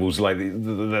like animals, like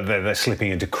they're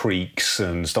slipping into creeks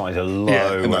and starting to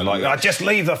low and like, just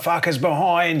leave the fuckers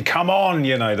behind, come on,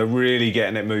 they're really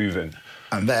getting it moving.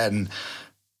 And then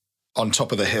on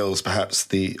top of the hills, perhaps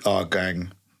our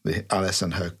gang, Alice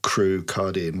and her crew,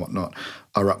 Cardi and whatnot,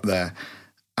 are up there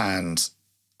and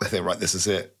they think, right, this is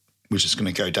it. We're just going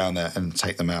to go down there and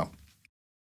take them out.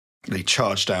 They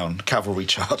charge down, cavalry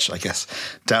charge, I guess,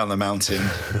 down the mountain.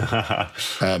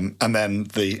 And then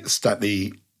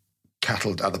the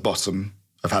cattle at the bottom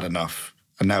have had enough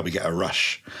and now we get a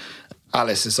rush.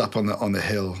 Alice is up on the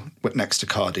hill next to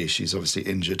Cardi. She's obviously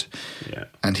injured. Yeah.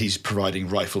 And he's providing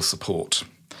rifle support.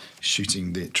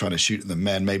 Trying to shoot the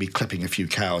men, maybe clipping a few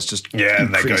cows, just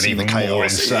increasing the chaos. More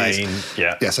insane.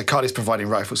 So Cardi's providing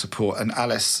rifle support, and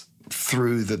Alice,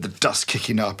 through the dust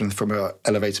kicking up and from her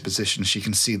elevated position, she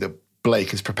can see that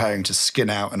Blake is preparing to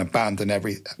skin out and abandon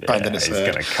his herd. He's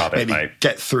going to cut it, maybe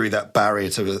get through that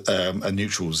barrier to a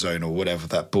neutral zone or whatever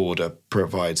that border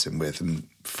provides him with, and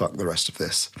fuck the rest of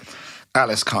this.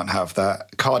 Alice can't have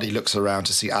that. Cardi looks around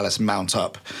to see Alice mount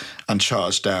up and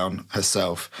charge down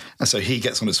herself. And so he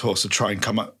gets on his horse to try and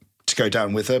come up to go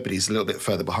down with her, but he's a little bit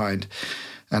further behind.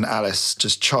 And Alice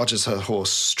just charges her horse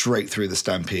straight through the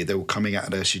stampede. They're all coming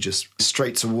at her. She just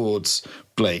straight towards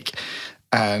Blake.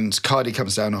 And Cardi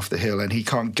comes down off the hill and he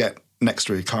can't get next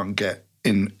to her. He can't get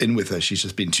in with her. She's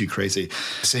just been too crazy.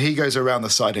 So he goes around the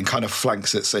side and kind of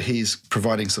flanks it. So he's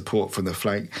providing support from the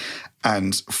flank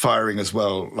and firing as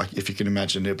well. Like, if you can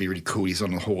imagine, it'd be really cool. He's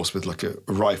on a horse with like a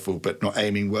rifle, but not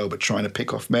aiming well, but trying to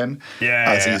pick off men.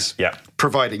 He's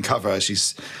providing cover as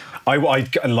she's... I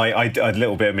a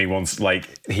little bit of me wants,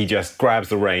 like, he just grabs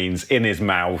the reins in his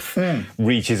mouth,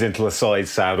 reaches into the side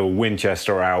saddle,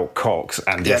 Winchester out, cocks,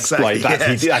 and just like that.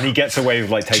 Yes. And he gets away with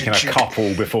like taking a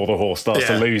couple before the horse starts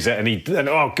to lose it. And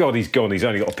oh god, he's gone. He's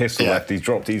only got a pistol left. He's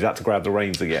dropped. He's had to grab the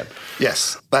reins again.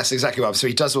 Yes, that's exactly right. So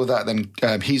he does all that. Then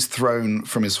he's thrown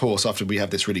from his horse after we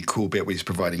have this really cool bit where he's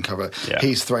providing cover. Yeah.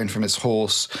 He's thrown from his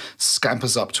horse,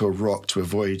 scampers up to a rock to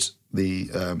avoid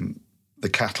the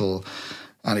cattle.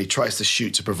 And he tries to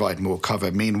shoot to provide more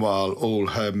cover. Meanwhile, all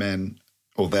her men,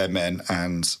 or their men,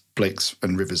 and Blake's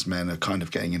and Rivers' men are kind of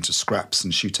getting into scraps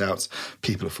and shootouts.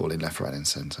 People are falling left, right, and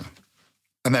centre.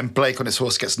 And then Blake on his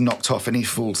horse gets knocked off and he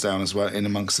falls down as well in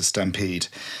amongst the stampede.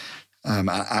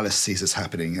 Alice sees this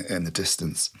happening in the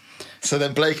distance. So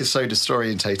then Blake is so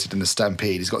disorientated in the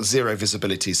stampede. He's got zero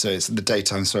visibility, so it's in the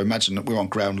daytime. So imagine that we're on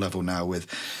ground level now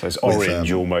with... So it's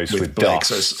orange almost with Blake.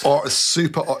 Dust. So it's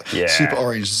super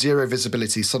orange, zero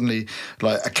visibility. Suddenly,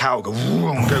 like a cow go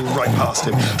right past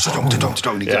him.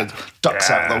 He ducks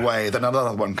out of the way. Then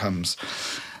another one comes.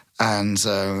 And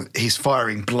he's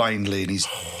firing blindly and he's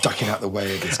ducking out the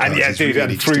way of this guy. And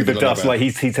and through the dust, like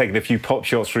he's taking a few pop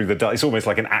shots through the dust. It's almost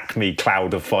like an Acme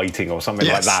cloud of fighting or something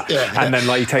like that. And then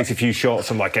like he takes a few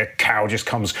shots and like a cow just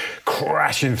comes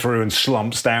crashing through and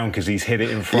slumps down because he's hit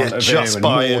it in front of him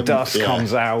and more dust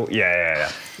comes out.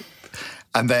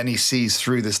 And then he sees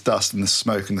through this dust and the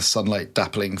smoke and the sunlight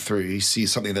dappling through, he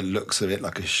sees something that looks a bit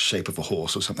like a shape of a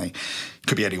horse or something.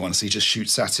 Could be anyone, so he just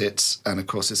shoots at it. And of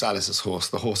course, it's Alice's horse.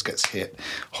 The horse gets hit.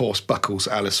 Horse buckles.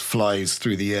 Alice flies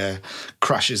through the air,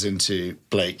 crashes into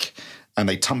Blake, and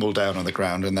they tumble down on the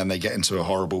ground. And then they get into a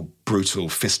horrible, brutal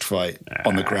fist fight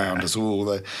on the ground as all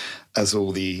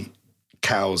the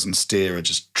cows and steer are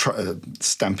just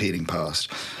stampeding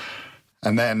past.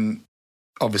 And then...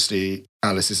 obviously,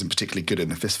 Alice isn't particularly good in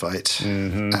the fist fight,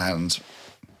 and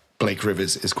Blake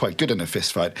Rivers is quite good in a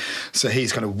fist fight. So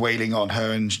he's kind of wailing on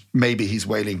her, and maybe he's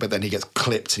wailing, but then he gets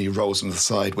clipped and he rolls on the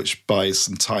side, which buys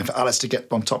some time for Alice to get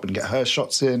on top and get her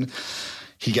shots in.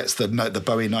 He gets the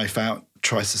Bowie knife out,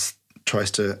 tries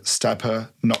to stab her,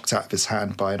 knocked out of his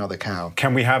hand by another cow.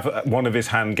 Can we have one of his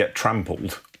hand get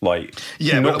trampled? Like,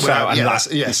 knocks out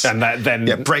and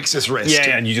then breaks his wrist.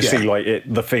 Yeah, and you just see like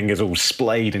the fingers all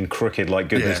splayed and crooked, like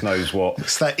goodness knows what.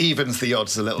 So that evens the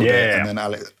odds a little bit, and then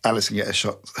Alice can get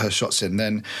her shots in.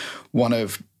 Then one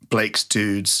of Blake's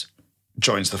dudes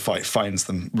joins the fight, finds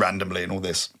them randomly and all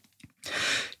this.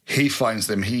 He finds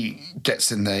them, he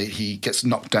gets in there, he gets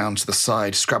knocked down to the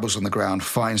side, scrabbles on the ground,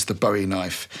 finds the Bowie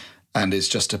knife, and is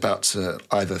just about to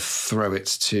either throw it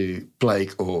to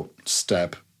Blake or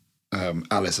stab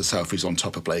Alice herself, who's on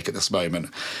top of Blake at this moment.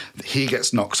 He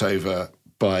gets knocked over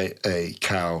by a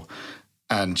cow,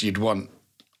 and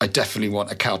I definitely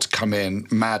want a cow to come in,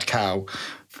 mad cow,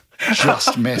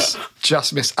 just miss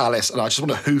Alice, and I just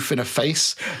want a hoof in her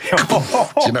face. Do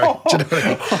you know what I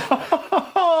mean?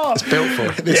 It's built for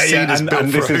it. This scene is built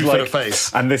for a hoof in her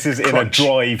face. And this is Crunch. in a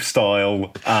Drive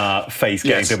style face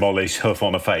getting demolished, hoof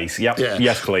on a face. Yep. Yeah.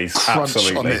 Yes, please. Crunch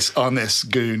Absolutely. on this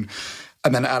goon.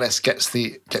 And then Alice gets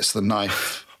the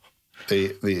knife,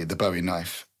 the Bowie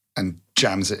knife, and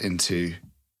jams it into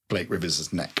Blake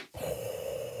Rivers' neck.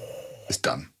 It's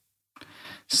done.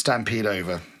 Stampede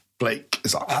over. Blake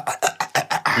is like,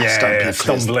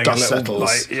 stumbling dust a little.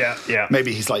 settles.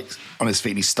 Maybe he's like on his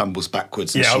feet and he stumbles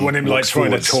backwards. I want him like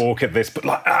trying to talk at this, but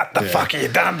like, the fuck are you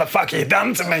done? The fuck are you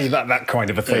done to me? That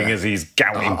kind of a thing as he's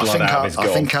gouting blood out of his gob.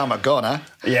 I think I'm a goner.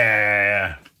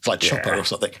 Yeah. It's like Chopper or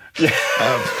something.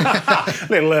 A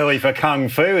little early for Kung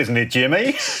Fu, isn't it,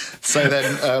 Jimmy? So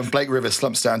then Blake Rivers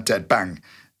slumps down dead, bang,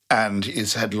 and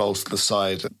his head lolls to the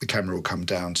side. The camera will come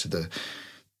down to the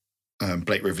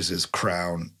Blake Rivers'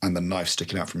 crown and the knife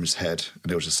sticking out from his head,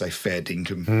 and it'll just say "Fair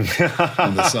Dinkum"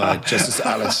 on the side. Just as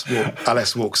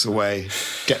Alice walks away,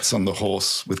 gets on the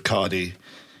horse with Cardi,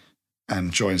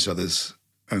 and joins the others,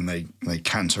 and they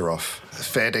canter off.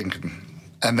 Fair Dinkum.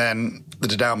 And then the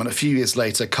denouement. A few years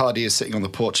later, Cardi is sitting on the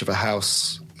porch of a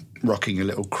house, rocking a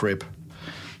little crib,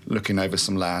 looking over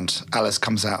some land. Alice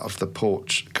comes out onto the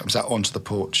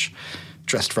porch,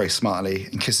 dressed very smartly,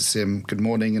 and kisses him good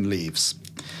morning and leaves.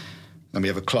 And we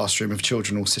have a classroom of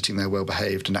children all sitting there well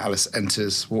behaved, and Alice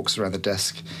enters, walks around the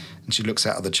desk, and she looks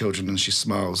out at the children and she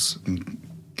smiles.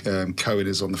 And Cohen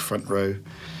is on the front row,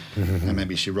 and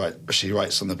maybe she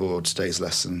writes on the board today's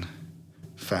lesson: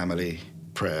 family,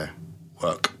 prayer,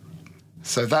 work.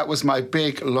 So that was my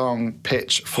big, long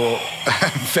pitch for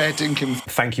Fair Dinkum.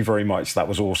 Thank you very much. That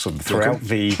was awesome. Throughout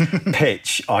the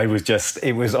pitch, I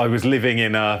was living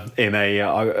in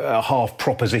a half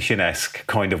proposition-esque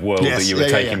kind of world that you were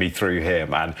taking me through here,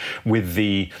 man. With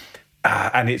the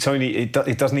and it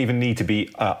doesn't even need to be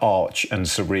arch and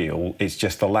surreal. It's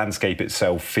just the landscape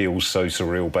itself feels so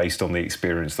surreal based on the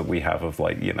experience that we have of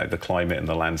the climate and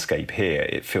the landscape here.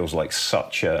 It feels like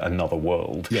such another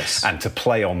world. Yes. And to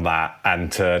play on that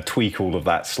and to tweak all of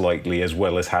that slightly, as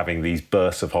well as having these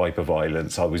bursts of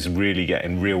hyperviolence, I was really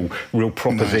getting real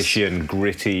proposition,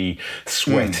 gritty,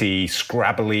 sweaty,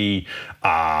 scrabbly,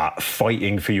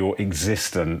 fighting for your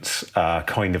existence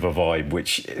kind of a vibe,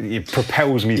 which it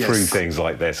propels me through things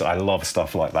like this. I love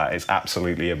stuff like that. It's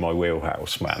absolutely in my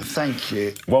wheelhouse, man. Thank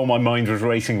you. While my mind was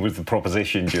racing with the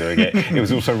proposition during it, it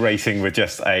was also racing with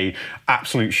just a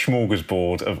absolute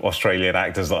smorgasbord of Australian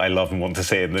actors that I love and want to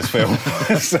see in this film.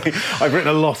 So I've written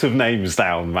a lot of names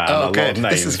down, man. Oh, a lot of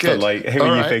names. This is good. But who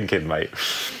are you thinking, mate?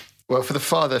 Well,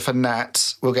 for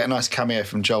Nat, we'll get a nice cameo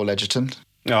from Joel Edgerton.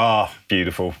 Ah,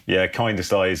 beautiful. Yeah,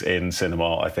 kindest eyes in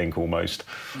cinema, I think, almost.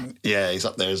 Yeah, he's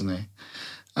up there, isn't he?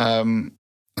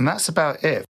 And that's about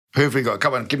it. Who have we got?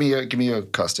 Come on, give me your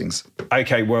castings.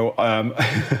 Okay, well,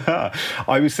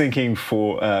 I was thinking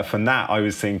for Nat, I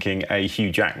was thinking a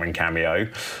Hugh Jackman cameo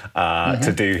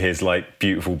to do his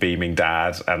beautiful beaming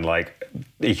dad, and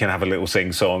he can have a little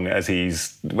sing song as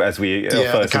we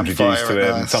are first introduced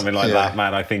to him, something like that.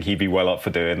 Man, I think he'd be well up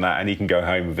for doing that, and he can go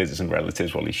home and visit some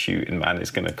relatives while he's shooting. Man,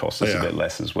 it's going to cost us a bit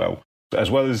less as well.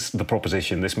 As well as the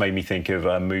proposition, this made me think of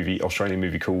Australian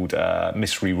movie called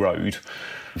Mystery Road.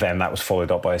 Then that was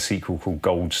followed up by a sequel called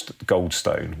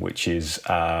Goldstone, which is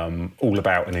all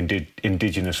about an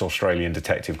Indigenous Australian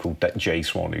detective called Jay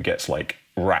Swan, who gets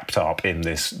wrapped up in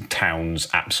this town's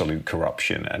absolute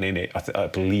corruption. And in it, I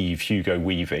believe Hugo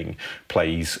Weaving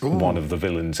plays one of the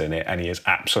villains in it, and he is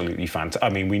absolutely fantastic. I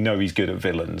mean, we know he's good at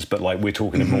villains, but we're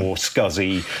talking a more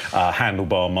scuzzy,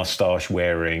 handlebar moustache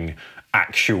wearing,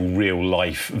 actual real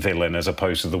life villain as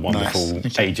opposed to the wonderful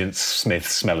Agent Smith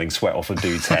smelling sweat off a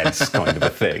dude's heads kind of a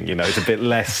thing. You know, it's a bit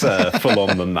less full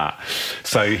on than that.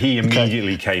 So he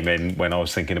immediately came in when I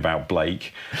was thinking about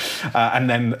Blake. And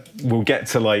then we'll get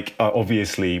to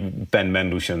obviously Ben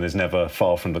Mendelsohn is never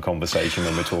far from the conversation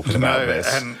when we're talking about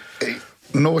this.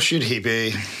 Nor should he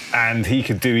be. And he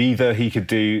could do either. He could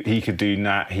do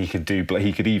Nat. He could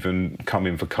even come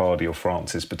in for Cardi or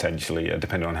Francis potentially,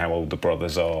 depending on how old the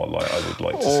brothers are. I would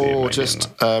like to see him. Or just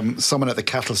someone at the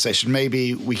cattle station.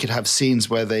 Maybe we could have scenes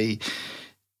where they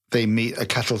meet a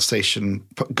cattle station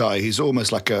guy who's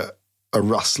almost like a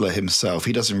rustler himself.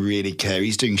 He doesn't really care.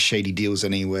 He's doing shady deals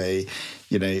anyway.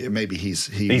 You know, maybe he's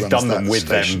done them with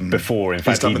them before. In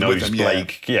fact, he knows them,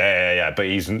 Blake. Yeah. But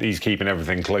he's keeping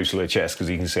everything close to the chest because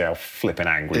he can see how flipping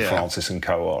angry Francis and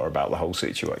Co are about the whole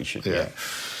situation.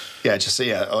 A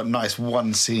nice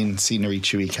scenery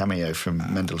Chewie cameo from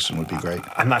Mendelsohn would be great.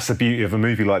 And that's the beauty of a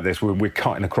movie like this, where we're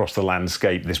cutting across the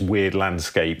landscape, this weird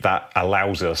landscape that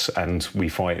allows us, and I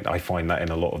find that in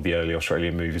a lot of the early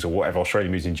Australian movies, or whatever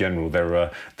Australian movies in general, there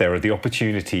are the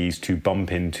opportunities to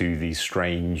bump into these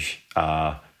strange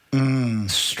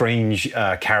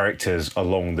characters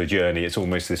along the journey. It's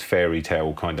almost this fairy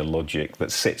tale kind of logic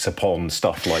that sits upon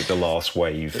stuff like The Last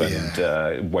Wave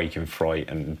and Wake in Fright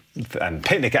and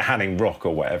Picnic at Hanning Rock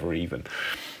or whatever even.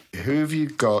 Who have you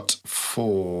got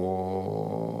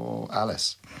for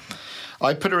Alice?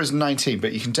 I put her as 19,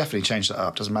 but you can definitely change that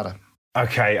up. Doesn't matter.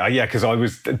 Okay, because I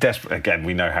was desperate. Again,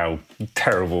 we know how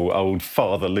terrible old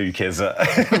Father Luke is at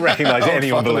recognising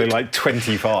anyone below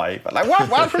 25.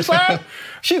 What was that?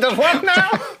 She does what now?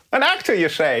 An actor, you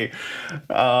say?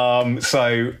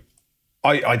 So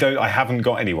I haven't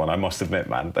got anyone, I must admit,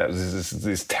 man.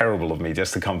 It's terrible of me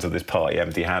just to come to this party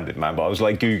empty-handed, man. But I was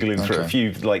Googling through a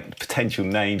few potential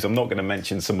names. I'm not going to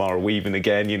mention Samara Weaving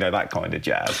again, that kind of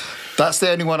jazz. That's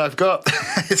the only one I've got.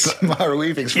 It's Samara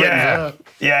Weaving's written her.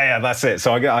 Yeah, that's it.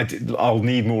 So I'll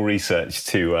need more research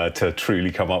to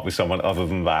truly come up with someone other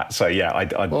than that. So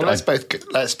let's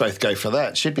both go for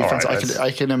that. Should be fantastic. I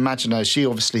can imagine her. She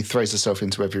obviously throws herself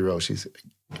into every role. She's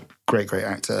great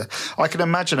actor. I can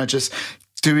imagine her just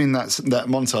doing that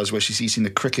montage where she's eating the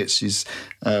crickets, she's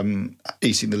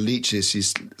eating the leeches,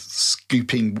 she's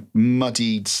scooping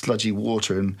muddy, sludgy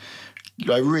water and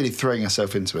really throwing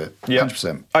herself into it.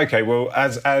 100%. Okay, well,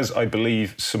 as I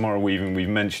believe Samara Weaving, we've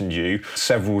mentioned you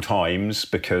several times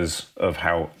because of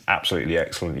how absolutely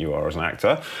excellent you are as an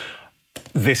actor.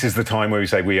 This is the time where we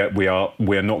say we are not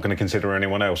going to consider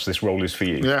anyone else. This role is for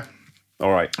you. Yeah.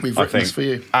 All right. We've written this for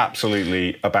you.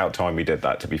 Absolutely about time we did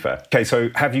that, to be fair. Okay, so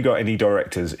have you got any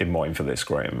directors in mind for this,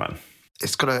 Graham, man?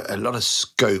 It's got a lot of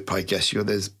scope, I guess.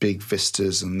 There's big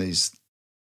vistas and these...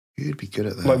 You'd be good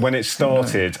at that. When it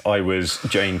started, I was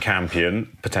Jane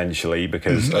Campion, potentially,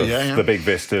 because of the big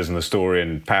vistas and the story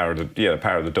and power of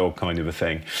the dog kind of a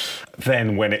thing.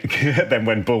 Then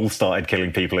when Bull started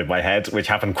killing people in my head, which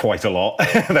happened quite a lot,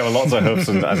 there were lots of hoofs,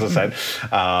 and as I said,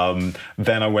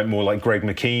 then I went more like Greg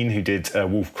McKean, who did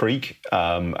Wolf Creek,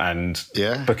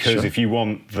 if you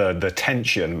want the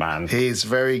tension, man, he's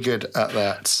very good at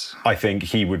that. I think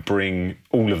he would bring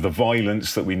all of the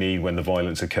violence that we need when the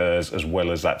violence occurs, as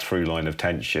well as that through line of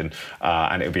tension,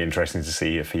 and it would be interesting to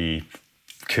see if he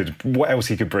what else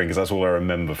he could bring, because that's all I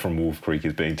remember from Wolf Creek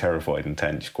is being terrified and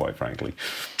tense, quite frankly.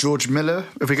 George Miller,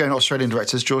 if we're going Australian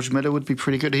directors, George Miller would be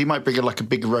pretty good. He might bring a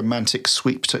big romantic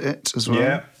sweep to it as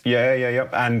well. Yeah.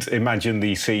 And imagine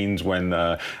the scenes when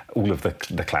all of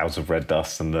the clouds of red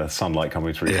dust and the sunlight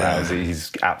coming through clouds.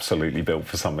 He's absolutely built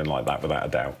for something like that, without a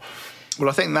doubt. Well,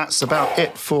 I think that's about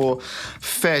it for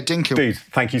Fair Dinkum. Dude,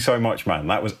 thank you so much, man.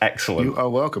 That was excellent. You are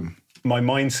welcome. My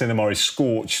mind cinema is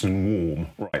scorched and warm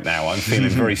right now. I'm feeling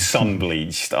very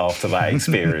sun-bleached after that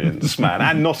experience, man.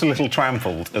 And not a little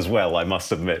trampled as well, I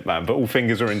must admit, man. But all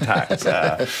fingers are intact.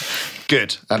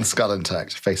 Good. And skull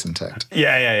intact, face intact.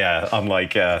 Yeah.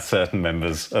 Unlike certain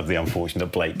members of the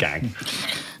unfortunate Blake gang.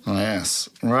 Oh, yes.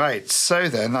 Right. So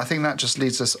then, I think that just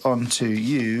leads us on to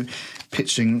you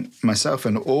pitching myself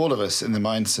and all of us in the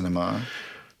Mind Cinema.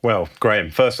 Well,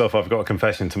 Graham, first off, I've got a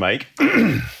confession to make.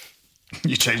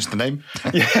 You changed the name?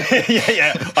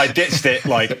 Yeah. I ditched it,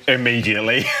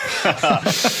 immediately.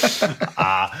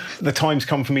 The time's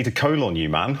come for me to colon you,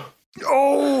 man.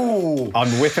 Oh! I'm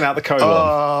whipping out the colon.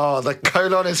 Oh, the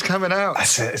colon is coming out.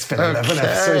 That's it. It's been 11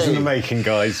 episodes in the making,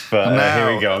 guys. But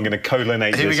here we go. I'm going to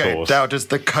colonate this horse. Now, does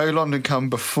the colon come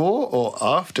before or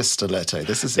after Stiletto?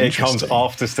 This is interesting. It comes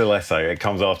after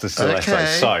Stiletto. Okay.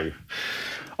 So...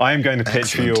 I am going to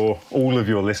pitch for all of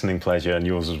your listening pleasure and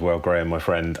yours as well, Graham, my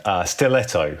friend,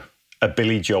 Stiletto, a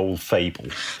Billy Joel fable.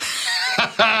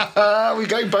 Are we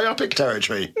going biopic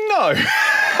territory? No.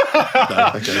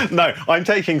 No, okay. No, I'm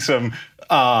taking some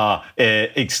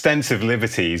extensive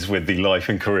liberties with the life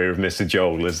and career of Mr.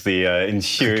 Joel, as the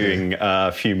ensuing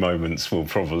few moments will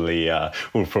probably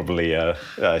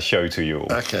show to you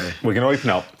all. Okay. We're going to open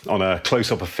up on a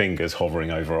close-up of fingers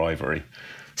hovering over Ivory.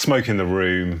 Smoke in the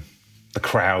room. The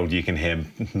crowd, you can hear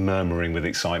murmuring with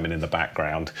excitement in the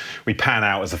background. We pan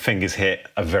out as the fingers hit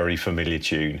a very familiar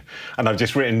tune. And I've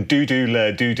just written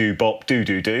doo-doo-la, doo-doo bop,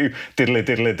 doo-doo-doo,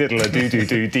 diddle-a-diddle-a-diddle-a,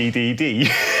 doo-doo-doo, dee-dee-dee,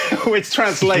 which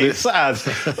translates as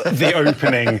the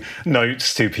opening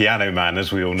notes to Piano Man,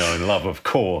 as we all know and love, of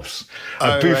course.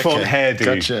 A bouffant hairdo.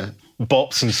 Gotcha.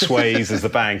 Bops and sways as the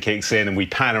band kicks in and we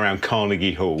pan around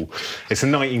Carnegie Hall. It's the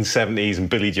 1970s and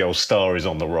Billy Joel's star is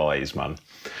on the rise, man.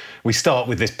 We start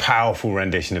with this powerful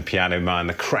rendition of Piano Man.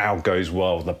 The crowd goes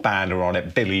wild. The band are on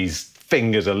it. Billy's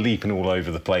fingers are leaping all over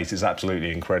the place. It's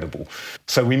absolutely incredible.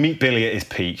 So we meet Billy at his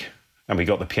peak, and we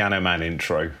got the Piano Man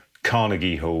intro.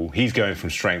 Carnegie Hall. He's going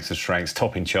from strength to strength,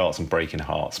 topping charts and breaking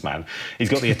hearts, man. He's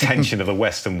got the attention of the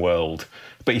Western world,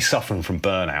 but he's suffering from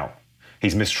burnout.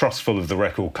 He's mistrustful of the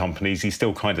record companies. He's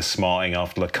still kind of smarting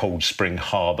after the Cold Spring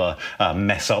Harbor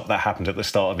mess-up that happened at the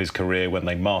start of his career when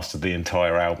they mastered the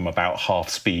entire album about half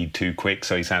speed too quick,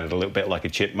 so he sounded a little bit like a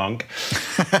chipmunk.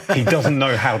 He doesn't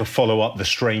know how to follow up The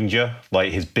Stranger,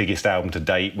 like his biggest album to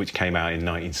date, which came out in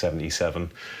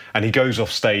 1977. And he goes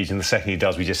off stage, and the second he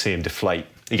does, we just see him deflate.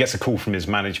 He gets a call from his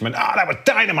management. "Oh, that was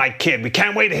dynamite, kid. We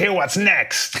can't wait to hear what's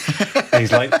next." And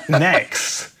he's like,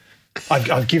 "Next?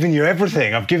 I've given you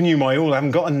everything. I've given you my all. I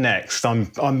haven't got a next. I'm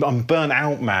burnt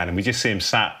out, man." And we just see him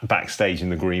sat backstage in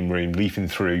the green room, leafing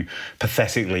through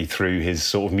pathetically through his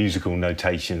sort of musical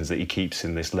notations that he keeps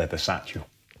in this leather satchel.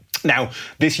 Now,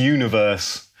 this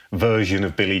universe version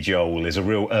of Billy Joel is a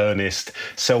real earnest,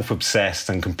 self-obsessed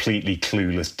and completely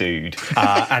clueless dude.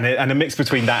 And a mix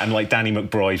between that and like Danny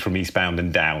McBride from Eastbound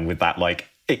and Down, with that like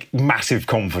massive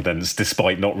confidence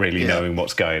despite not really knowing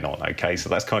what's going on. Okay, so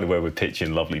that's kind of where we're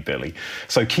pitching Lovely Billy.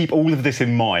 So keep all of this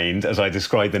in mind as I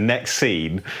describe the next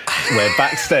scene where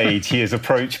backstage he is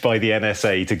approached by the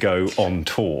NSA to go on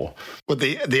tour. Well,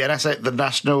 the NSA, the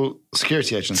National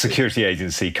Security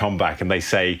Agency, come back and they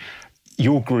say,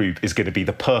 "Your group is going to be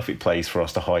the perfect place for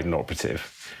us to hide an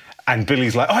operative." And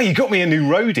Billy's like, "Oh, you got me a new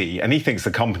roadie." And he thinks the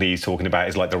company he's talking about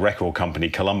is like the record company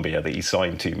Columbia that he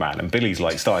signed to, man. And Billy's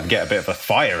like starting to get a bit of a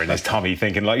fire in his tummy,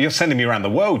 thinking like, "You're sending me around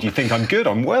the world. You think I'm good?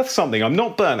 I'm worth something. I'm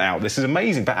not burnt out. This is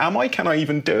amazing. But am I? Can I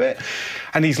even do it?"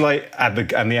 And he's like, and the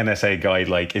NSA guy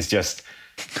like is just...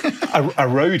 A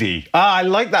roadie. I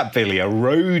like that, Billy. A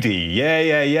roadie.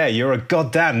 Yeah. You're a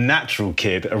goddamn natural,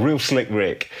 kid. A real slick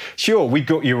Rick. Sure, we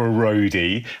got you a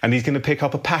roadie, and he's going to pick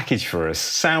up a package for us.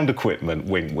 Sound equipment,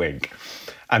 wink, wink.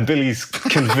 And Billy's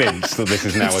convinced that this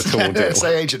is now a tour deal.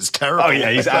 NSA agent's terrible. Oh,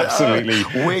 yeah, he's absolutely...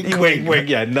 wink.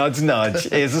 Yeah, nudge, nudge.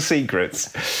 Here's the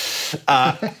secrets.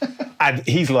 And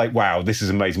he's like, "Wow, this is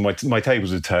amazing. My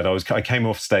tables are turned. I came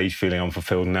off stage feeling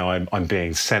unfulfilled, and now I'm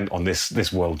being sent on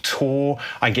this world tour.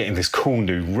 I'm getting this cool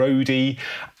new roadie."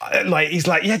 He's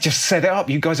like, "Yeah, just set it up.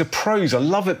 You guys are pros. I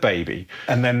love it, baby."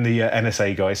 And then the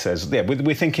NSA guy says, "Yeah,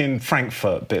 we're thinking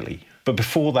Frankfurt, Billy. But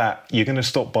before that, you're going to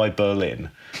stop by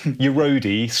Berlin. Your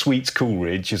roadie, Sweets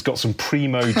Coolidge, has got some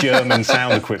primo German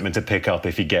sound equipment to pick up,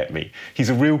 if you get me. He's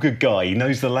a real good guy. He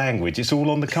knows the language. It's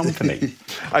all on the company."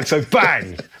 And so,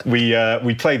 bang,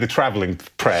 we play the travelling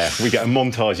prayer. We get a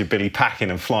montage of Billy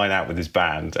packing and flying out with his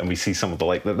band, and we see some of the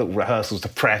little rehearsals to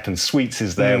prep, and Sweets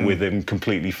is there with him,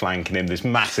 completely flanking him, this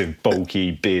massive,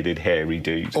 bulky, bearded, hairy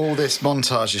dude. All this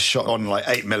montage is shot on like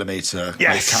 8mm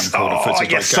yes. camcorder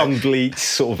footage. Yes, sun bleach,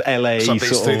 sort of LA. Sun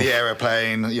bleach through the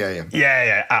aeroplane.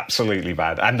 Yeah, absolutely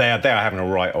bad. And they are having a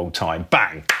right old time.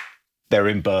 Bang! They're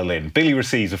in Berlin. Billy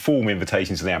receives a formal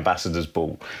invitation to the ambassador's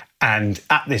ball. And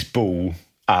at this ball,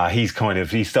 he started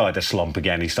to slump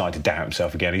again. He started to doubt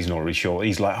himself again. He's not really sure.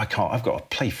 He's like, I've got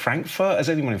to play Frankfurt. Has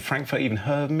anyone in Frankfurt even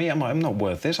heard of me? I'm not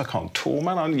worth this. I can't tour,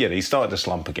 man. He started to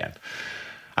slump again.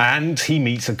 And he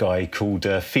meets a guy called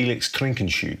Felix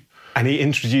Trinkenschuh. And he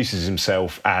introduces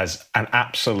himself as an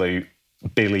absolute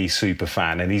Billy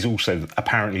superfan, and he's also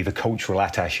apparently the cultural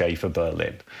attaché for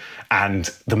Berlin. And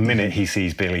the minute he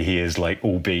sees Billy, he is like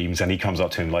all beams, and he comes up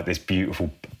to him like this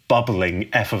beautiful, bubbling,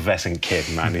 effervescent kid,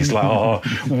 man. He's like, "Oh,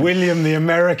 William the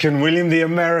American.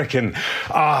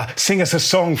 Sing us a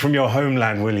song from your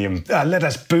homeland, William. Let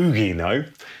us boogie, no?"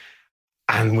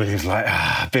 And William's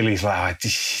like, Billy's like,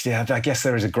 yeah, I guess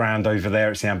there is a ground over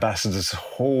there. It's the Ambassador's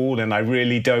Hall, and I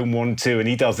really don't want to. And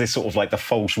he does this sort of like the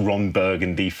false Ron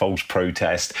Burgundy false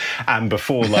protest. And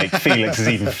before like Felix has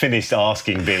even finished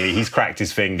asking Billy, he's cracked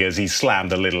his fingers, he's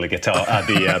slammed a little the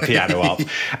piano up,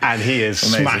 and he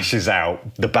smashes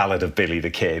out the Ballad of Billy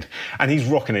the Kid. And he's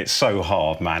rocking it so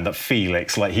hard, man, that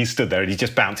Felix, like, he stood there and he's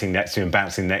just bouncing next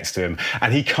to him,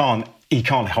 and he can't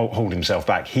hold himself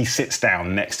back. He sits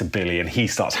down next to Billy and he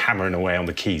starts hammering away on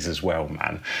the keys as well,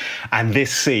 man. And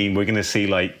this scene, we're going to see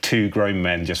like two grown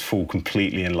men just fall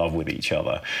completely in love with each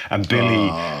other. And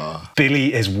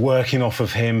Billy is working off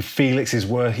of him. Felix is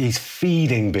he's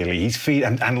feeding Billy.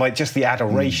 And like just the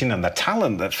adoration and the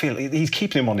talent that he's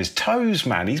keeping him on his toes,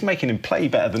 man. He's making him play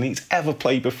better than he's ever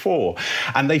played before.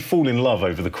 And they fall in love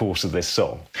over the course of this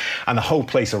song. And the whole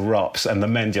place erupts and the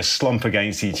men just slump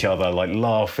against each other, like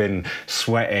laughing,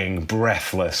 sweating,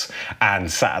 breathless,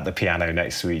 and sat at the piano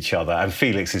next to each other. And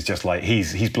Felix is just like,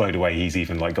 he's blown away. He's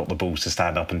even like got the balls to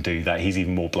stand up and do that. He's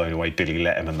even more blown away Billy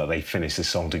let him, and that they finished this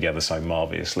song together so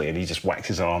marvellously. And he just whacks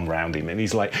his arm around him and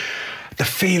he's like, the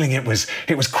feeling, it was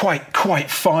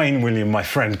quite fine, William, my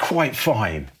friend, quite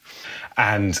fine.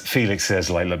 And Felix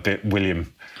says, like, look,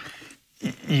 William,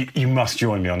 you must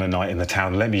join me on a night in the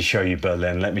town. Let me show you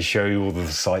Berlin. Let me show you all the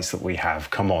sights that we have.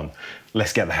 Come on.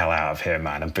 Let's get the hell out of here,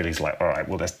 man. And Billy's like, all right,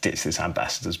 well, let's ditch this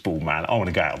Ambassador's Ball, man. I want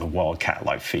to go out with the Wildcat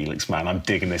like Felix, man. I'm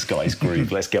digging this guy's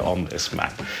groove. Let's get on this, man.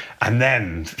 And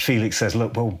then Felix says,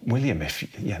 look, well, William,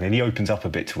 and he opens up a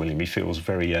bit to William. He feels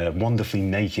very wonderfully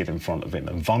naked in front of him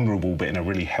and vulnerable, but in a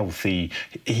really healthy,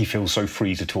 he feels so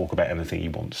free to talk about anything he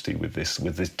wants to with this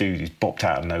dude who's bopped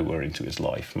out of nowhere into his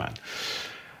life, man.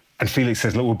 And Felix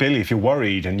says, look, well, Billy, if you're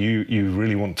worried and you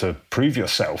really want to prove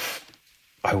yourself,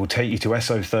 I will take you to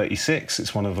SO36.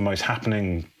 It's one of the most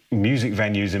happening music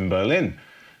venues in Berlin.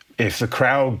 If the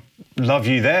crowd love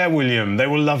you there, William, they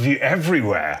will love you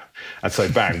everywhere. And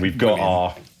so, bang,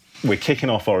 we're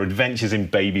kicking off our adventures in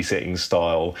babysitting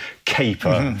style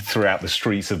caper throughout the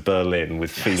streets of Berlin with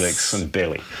Felix and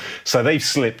Billy. So they've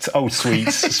slipped. Oh,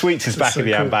 Sweets. Sweets is back at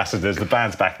the Ambassadors. The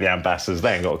band's back at the Ambassadors.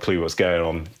 They ain't got a clue what's going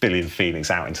on. Billy and Felix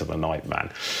out into the night,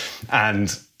 man.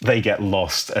 And they get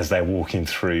lost as they're walking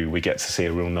through. We get to see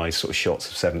a real nice sort of shots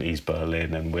of 70s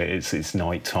Berlin, and it's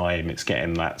night time. It's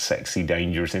getting that sexy,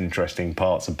 dangerous, interesting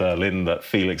parts of Berlin that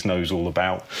Felix knows all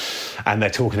about. And they're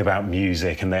talking about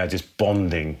music, and they are just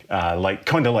bonding,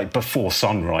 kind of like before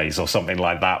sunrise or something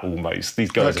like that almost. These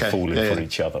guys are falling for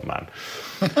each other,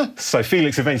 man. So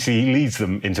Felix eventually leads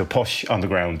them into a posh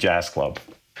underground jazz club.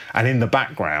 And in the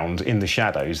background, in the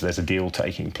shadows, there's a deal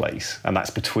taking place. And that's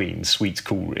between Sweets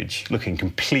Coolidge, looking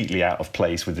completely out of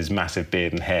place with his massive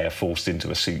beard and hair forced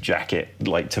into a suit jacket,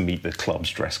 like to meet the club's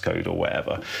dress code or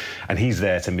whatever. And he's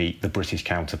there to meet the British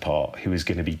counterpart, who is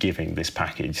going to be giving this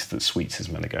package that Sweets is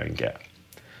going to go and get.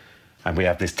 And we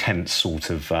have this tense sort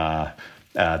of...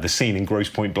 the scene in Grosse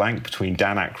Pointe Blank between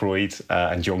Dan Aykroyd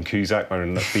and John Cusack are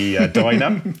in the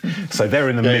diner. So they're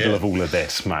in the middle of all of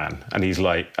this, man. And he's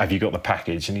like, have you got the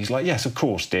package? And he's like, yes, of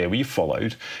course, dear. Well, you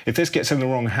followed. If this gets in the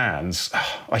wrong hands,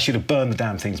 I should have burned the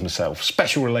damn things myself.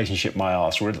 Special relationship, my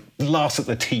arse. We're last at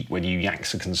the teat when you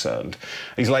Yanks are concerned.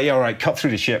 He's like, yeah, all right, cut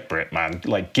through the shit, Brit, man.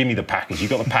 Like, give me the package. You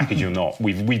got the package or not?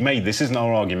 We've made this. Isn't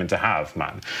our argument to have,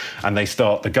 man. And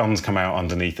the guns come out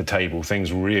underneath the table.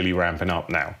 Things really ramping up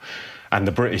now. And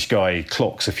the British guy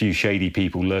clocks a few shady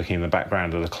people lurking in the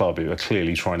background of the club who are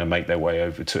clearly trying to make their way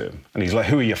over to him. And he's like,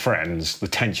 who are your friends? The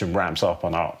tension ramps up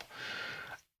and up.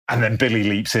 And then Billy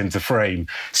leaps into frame.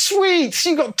 Sweets,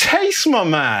 you got taste, my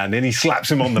man. And he slaps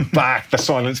him on the back. The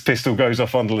silenced pistol goes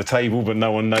off under the table, but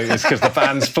no one noticed because the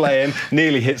band's playing.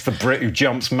 Nearly hits the Brit, who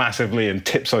jumps massively and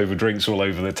tips over drinks all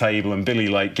over the table. And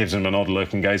Billy gives him an odd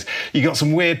look and goes, you got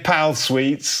some weird pals,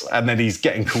 Sweets. And then he's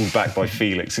getting called back by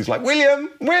Felix. He's like, William,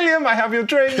 I have your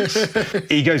drinks.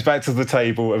 He goes back to the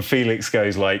table and Felix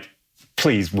goes like,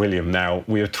 please, William, now,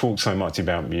 we have talked so much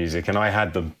about music and I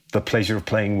had the pleasure of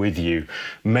playing with you.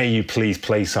 May you please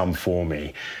play some for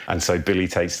me? And so Billy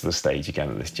takes to the stage again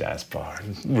at this jazz bar.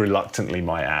 And reluctantly,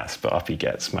 my ass, but up he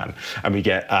gets, man. And we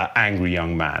get Angry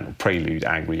Young Man, Prelude,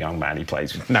 Angry Young Man he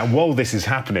plays. Now, while this is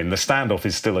happening, the standoff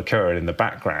is still occurring in the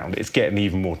background. It's getting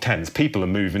even more tense. People are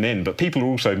moving in, but people are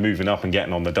also moving up and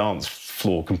getting on the dance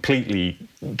floor, completely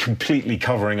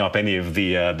covering up any of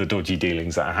the dodgy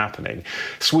dealings that are happening.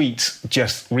 Sweets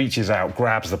just reaches out,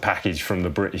 grabs the package from the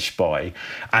British spy,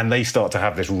 and they start to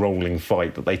have this rolling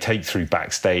fight that they take through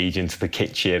backstage into the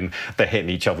kitchen. They're hitting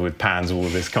each other with pans, all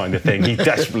of this kind of thing. He's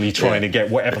desperately trying to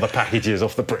get whatever the package is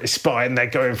off the British spy, and they're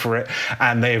going for it.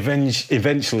 And they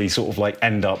eventually sort of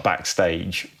end up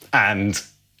backstage. And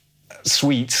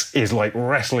Sweets is like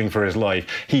wrestling for his life.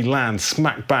 He lands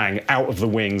smack bang out of the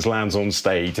wings, lands on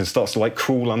stage and starts to like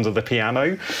crawl under the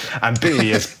piano. And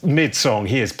Billy is mid-song,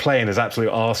 he is playing his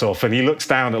absolute arse off, and he looks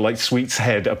down at like Sweets'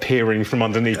 head appearing from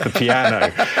underneath the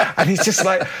piano. And he's just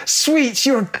like, Sweets,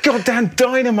 you're a goddamn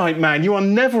dynamite, man. You are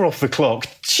never off the clock.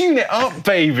 Tune it up,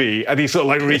 baby. And he sort of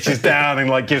like reaches down and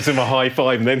like gives him a high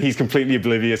five, and then he's completely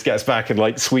oblivious, gets back, and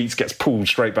like Sweets gets pulled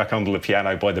straight back under the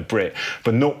piano by the Brit.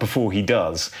 But not before he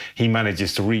does. He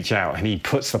manages to reach out and he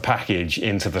puts the package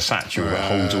into the satchel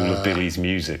that holds all of Billy's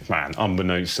music, man,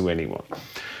 unbeknownst to anyone.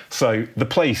 So the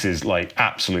place is like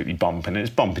absolutely bumping. It's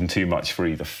bumping too much for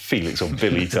either Felix or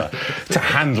Billy to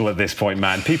handle at this point,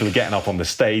 man. People are getting up on the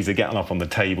stage, they're getting up on the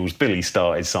tables. Billy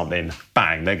started something,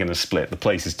 bang, they're going to split. The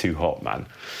place is too hot, man.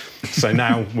 So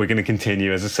now we're going to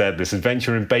continue, as I said, this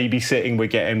adventure in babysitting.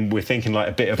 We're thinking like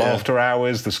a bit of After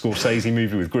Hours, the Scorsese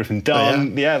movie with Griffin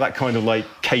Dunn. Yeah, that kind of like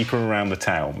caper around the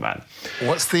town, man.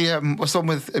 What's the one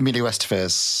with Emilio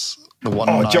Estevez?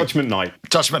 Judgment Night.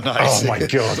 Judgment Night. Oh my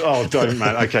God. Oh, don't,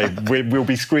 man. Okay, we'll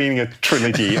be screening a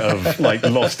trilogy of like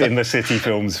Lost in the City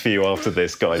films for you after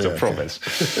this, guys. I promise.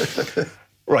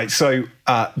 Right. So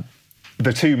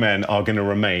the two men are going to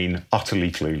remain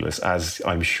utterly clueless, as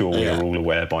I'm sure we're all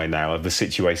aware by now of the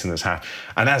situation that's happened.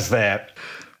 And as they're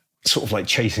sort of like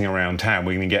chasing around town,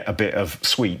 we're going to get a bit of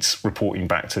Sweets reporting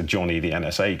back to Johnny, the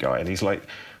NSA guy, and he's like,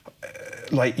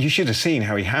 you should have seen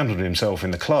how he handled himself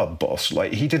in the club, boss.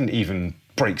 Like, he didn't even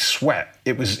break sweat.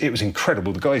 It was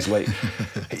incredible. The guy's like,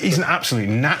 he's an absolute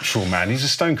natural, man. He's a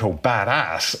stone cold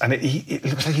badass. And it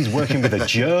looks like he's working with a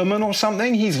German or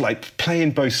something. He's like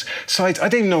playing both sides. I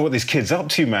don't even know what this kid's up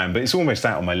to, man, but it's almost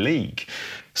out of my league.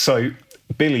 So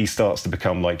Billy starts to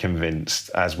become like convinced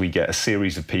as we get a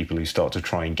series of people who start to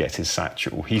try and get his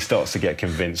satchel. He starts to get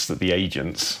convinced that the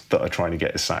agents that are trying to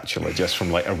get his satchel are just from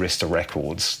like Arista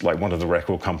Records, like one of the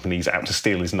record companies out to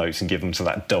steal his notes and give them to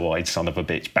that doe-eyed son of a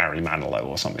bitch, Barry Manilow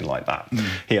or something like that.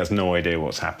 He has no idea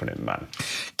what's happening, man.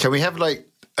 Can we have like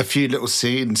a few little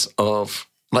scenes of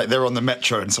like they're on the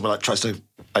metro and someone like tries to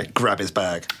like grab his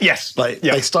bag? Yes.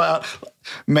 They start out.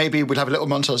 Maybe we'd have a little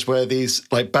montage where these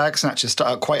like bag snatchers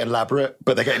start out quite elaborate,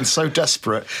 but they're getting so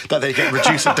desperate that they get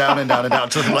reduced down and down and down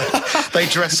to like they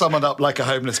dress someone up like a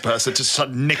homeless person to sort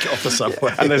of nick it off the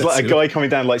subway. And there's like a guy coming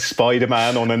down like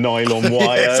Spider-Man on a nylon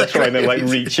wire, trying to like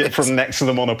reach it from next to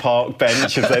them on a park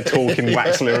bench as they're talking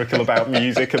wax lyrical about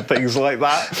music and things like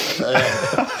that.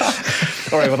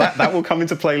 All right, well, that will come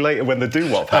into play later when the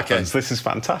doo-wop happens. Okay. This is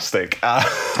fantastic.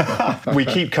 We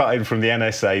keep cutting from the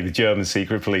NSA, the German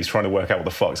secret police, trying to work out what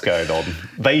the fuck's going on.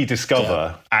 They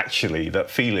discover, actually, that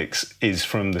Felix is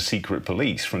from the secret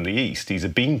police from the East. He's a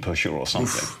bean pusher or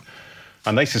something.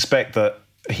 And they suspect that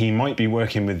he might be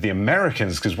working with the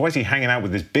Americans, because why is he hanging out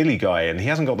with this Billy guy and he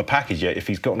hasn't got the package yet if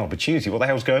he's got an opportunity? What the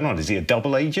hell's going on? Is he a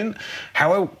double agent?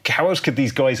 How else could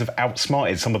these guys have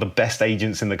outsmarted some of the best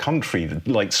agents in the country,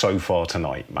 like so far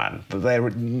tonight, man?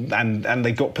 And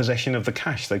they got possession of the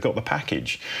cash, they got the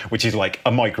package, which is like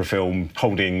a microfilm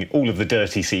holding all of the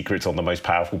dirty secrets on the most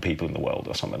powerful people in the world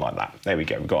or something like that. There we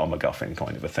go, we've got a MacGuffin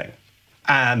kind of a thing.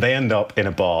 And they end up in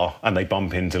a bar and they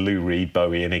bump into Lou Reed,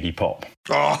 Bowie and Iggy Pop.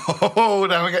 Oh,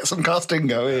 now we get some casting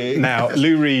going. Now,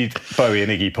 Lou Reed, Bowie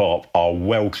and Iggy Pop are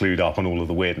well clued up on all of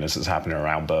the weirdness that's happening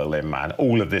around Berlin, man.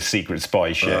 All of this secret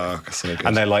spy shit. So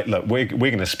and they're like, look, we're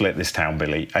going to split this town,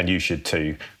 Billy, and you should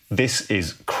too. This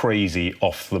is crazy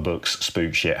off-the-books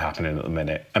spook shit happening at the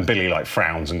minute. And Billy, like,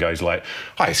 frowns and goes like,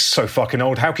 oh, it's so fucking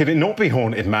old. How could it not be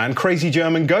haunted, man? Crazy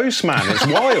German ghosts, man. It's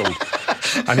wild.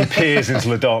 And he peers into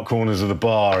the dark corners of the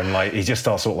bar and, like, he just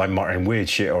starts sort of, like, muttering weird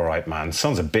shit. All right, man.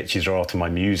 Sons of bitches are after my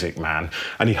music, man.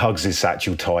 And he hugs his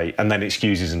satchel tight and then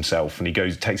excuses himself and he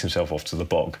takes himself off to the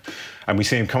bog. And we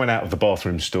see him coming out of the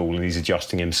bathroom stall and he's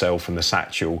adjusting himself and the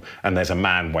satchel and there's a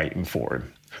man waiting for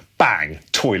him. Bang,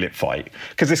 toilet fight.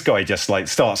 Because this guy just like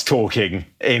starts talking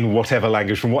in whatever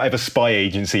language from whatever spy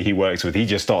agency he works with. He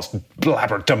just starts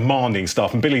demanding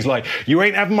stuff. And Billy's like, you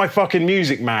ain't having my fucking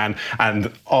music, man.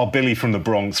 And our Billy from the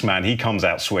Bronx, man, he comes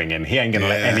out swinging. He ain't going to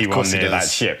let anyone near that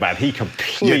shit, man. He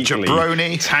completely... You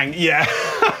jabroni.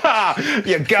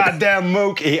 You goddamn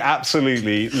moke. He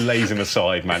absolutely lays him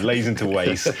aside, man. Lays him to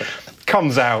waste.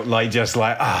 Comes out like just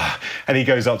like, and he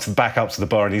goes back up to the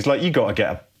bar and he's like, you got to get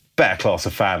a better class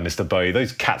of fan, Mr. Bowie.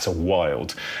 Those cats are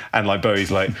wild. And like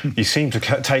Bowie's like, you seem to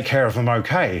take care of them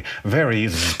okay. Very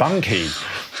spunky.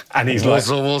 And he's like...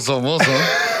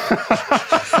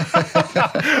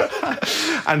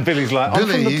 And Billy's like, I'm from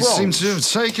Billy, the you Bronx. seem to have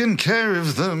taken care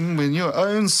of them in your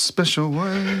own special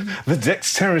way. The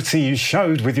dexterity you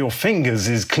showed with your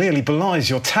fingers clearly belies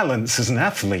your talents as an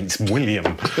athlete,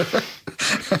 William.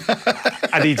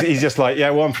 And he's just like, yeah,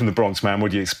 well, I'm from the Bronx, man.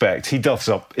 What do you expect? He duffs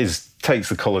up, takes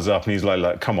the collars up, and he's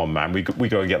like, come on, man. We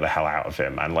got to get the hell out of here,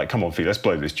 man. Like, come on, Fee, let's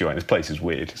blow this joint. This place is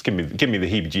weird. Give me the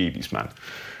heebie-jeebies, man.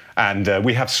 And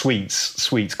we have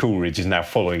Sweets Coolidge is now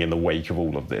following in the wake of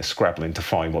all of this, scrabbling to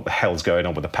find what the hell's going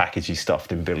on with the package he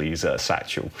stuffed in Billy's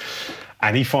satchel.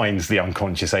 And he finds the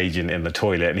unconscious agent in the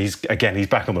toilet, and he's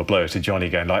back on the blower to Johnny,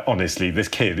 going like, honestly, this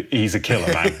kid, he's a killer,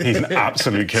 man. He's an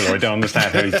absolute killer. I don't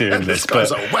understand how he's doing this. This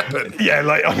guy's a weapon. Yeah,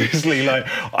 like, honestly, like,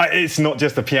 it's not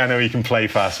just the piano he can play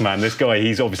fast, man. This guy,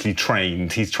 he's obviously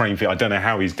trained. He's trained for, I don't know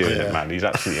how he's doing it, man. He's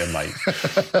absolutely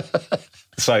amazing.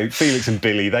 So Felix and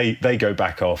Billy, they go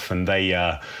back off, and they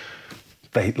have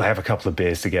a couple of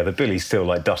beers together. Billy's still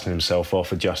like dusting himself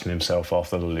off, adjusting himself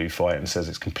after the Lou fight, and says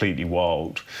it's completely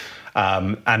wild.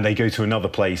 And they go to another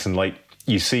place, and like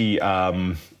you see,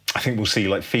 I think we'll see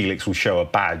like Felix will show a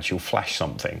badge, he'll flash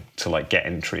something to like get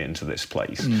entry into this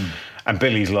place. And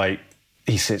Billy's like,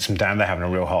 he sits them down, they're having a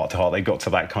real heart-to-heart. They got to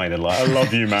that kind of like, I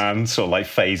love you, man, sort of like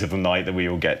phase of the night that we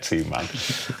all get to, man.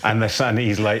 And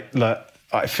he's like, look,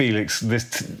 Felix,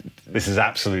 this is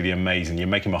absolutely amazing. You're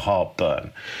making my heart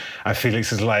burn. And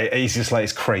Felix is like, he's just like,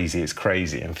 it's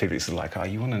crazy. And Felix is like, oh,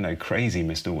 you want to know crazy,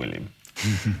 Mr. William?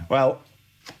 Well,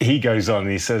 he goes on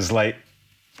and he says, like,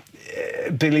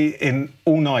 Billy, in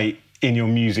all night in your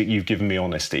music, you've given me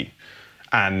honesty.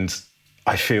 And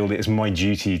I feel it is my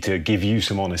duty to give you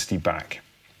some honesty back.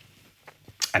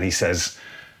 And he says,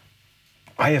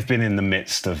 I have been in the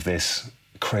midst of this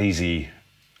crazy,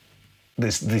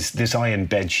 this iron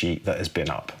bedsheet that has been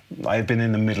up. I have been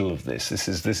in the middle of this. This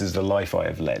is the life I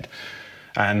have led.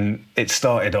 And it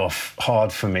started off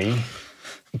hard for me,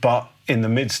 but in the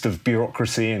midst of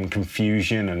bureaucracy and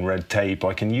confusion and red tape,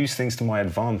 I can use things to my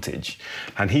advantage.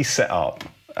 And he set up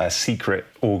a secret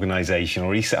organisation,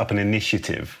 or he set up an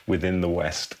initiative within the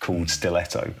West called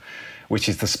Stiletto, which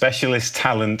is the Specialist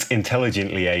Talent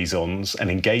Intelligent Liaisons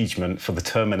and Engagement for the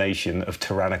Termination of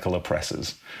Tyrannical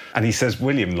Oppressors. And he says,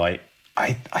 William, like,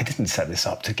 I didn't set this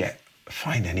up to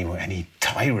find any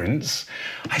tyrants.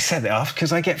 I set it up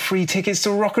because I get free tickets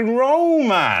to rock and roll,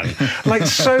 man. Like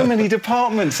so many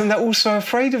departments, and they're all so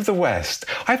afraid of the West.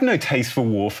 I have no taste for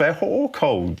warfare, hot or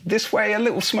cold. This way, a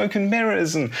little smoke and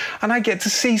mirrors, and I get to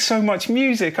see so much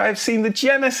music. I have seen the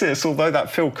Genesis, although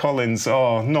that Phil Collins,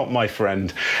 not my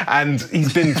friend. And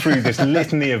he's been through this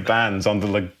litany of bands under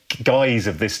the guise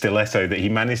of this Stiletto that he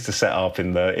managed to set up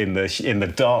in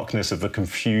the darkness of the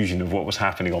confusion of what was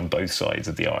happening on both sides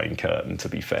of the Iron Curtain, to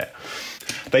be fair.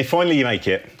 They finally make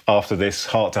it after this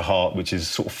heart-to-heart, which has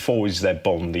sort of forged their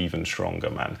bond even stronger,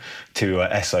 man, to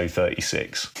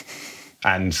SO36.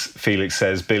 And Felix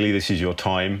says, Billy, this is your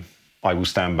time. I will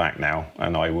stand back now,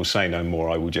 and I will say no more.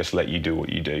 I will just let you do what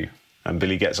you do. And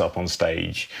Billy gets up on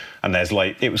stage, and there's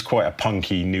like, it was quite a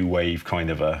punky new wave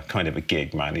kind of a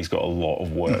gig, man. He's got a lot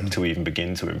of work to even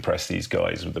begin to impress these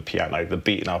guys with the piano, the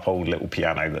beaten up old little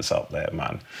piano that's up there,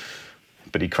 man.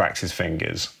 But he cracks his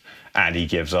fingers, and he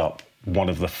gives up one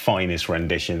of the finest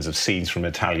renditions of Scenes from an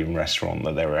Italian Restaurant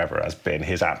that there ever has been,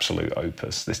 his absolute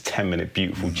opus, this 10-minute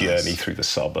beautiful journey through the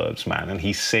suburbs, man. And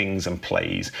he sings and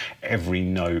plays every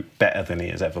note better than he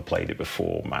has ever played it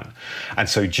before, man. And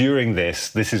so during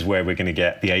this is where we're going to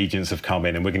get, the agents have come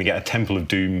in, and we're going to get a Temple of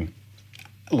Doom,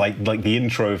 like the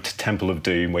intro to Temple of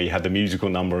Doom, where you had the musical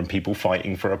number and people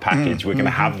fighting for a package. We're going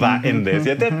to have that in this.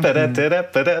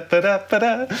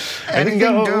 Anything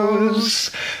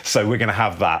goes. So we're going to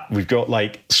have that. We've got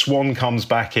like Swan comes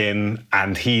back in,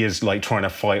 and he is like trying to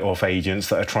fight off agents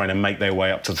that are trying to make their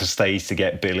way up to the stage to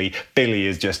get Billy. Billy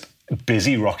is just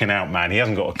busy rocking out, man. He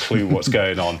hasn't got a clue what's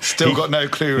going on. Got no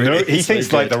clue. Really. No, he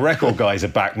thinks like the record guys are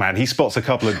back, man. He spots a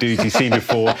couple of dudes he's seen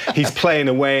before. He's playing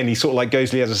away, and he sort of like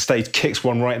goes to the other stage, kicks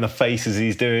one right in the face as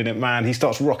he's doing it, man. He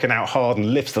starts rocking out hard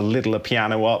and lifts the lid of the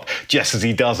piano up. Just as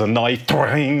he does, a knife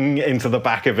into the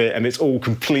back of it, and it's all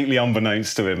completely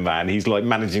unbeknownst to him, man. He's like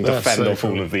managing to fend off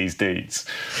all of these dudes.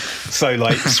 So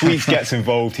like Sweets gets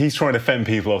involved. He's trying to fend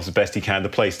people off as best he can. The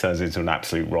place turns into an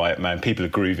absolute riot, man. People are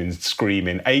grooving,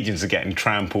 screaming. Agents are getting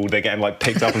trampled. They're getting like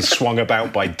picked up and swung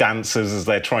about by dancers as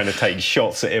they're trying to take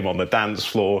shots at him on the dance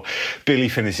floor. Billy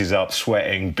finishes up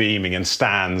sweating, beaming, and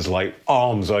stands like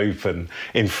arms open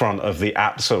in front of the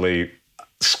absolute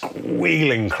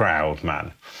squealing crowd,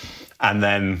 man. And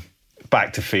then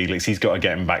back to Felix. He's got to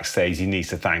get him backstage. He needs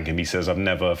to thank him. He says, I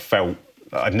felt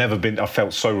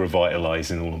so revitalised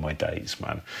in all of my days,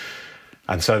 man.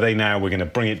 And so we're going to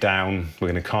bring it down. We're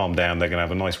going to calm down. They're going to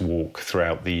have a nice walk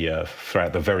throughout the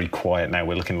very quiet. Now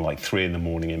we're looking like 3 a.m.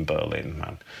 in Berlin,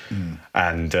 man.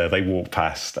 And they walk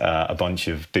past a bunch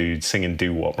of dudes singing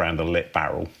doo-wop around a lit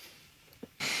barrel.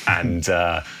 And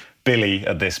Billy,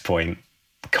 at this point,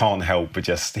 can't help but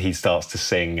he starts to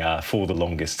sing For the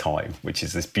Longest Time, which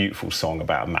is this beautiful song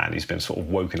about a man who's been sort of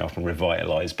woken up and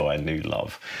revitalised by a new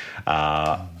love.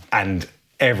 And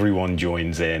everyone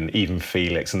joins in, even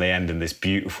Felix, and they end in this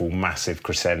beautiful, massive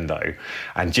crescendo.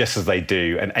 And just as they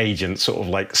do, an agent sort of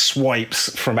like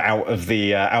swipes from out of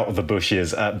the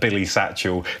bushes at Billy's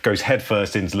satchel, goes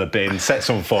headfirst into the bin, sets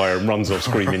on fire, and runs off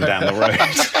screaming down the road.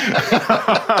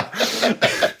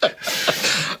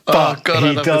 But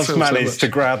he does manage to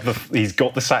grab he's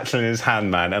got the satchel in his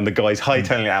hand, man, and the guy's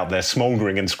hightailing it out there,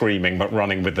 smouldering and screaming, but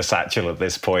running with the satchel at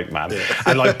this point, man. Yeah.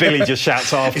 And like Billy just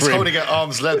shouts after him. He's holding it at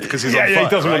arm's length because he's on fire. Yeah, he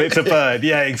doesn't want it to burn.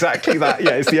 Yeah, exactly that.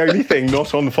 Yeah, it's the only thing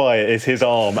not on fire is his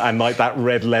arm and like that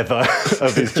red leather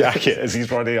of his jacket as he's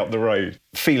running up the road.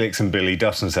 Felix and Billy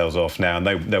dust themselves off now, and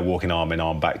they're walking arm in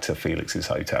arm back to Felix's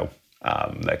hotel.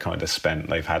 They're kind of spent.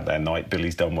 They've had their night.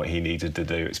 Billy's done what he needed to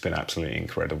do. It's been absolutely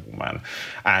incredible, man.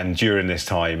 And during this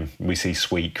time, we see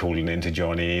Sweet calling into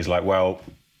Johnny. He's like, well,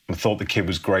 I thought the kid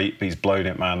was great, but he's blown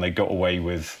it, man. They got away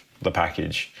with the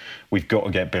package. We've got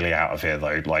to get Billy out of here,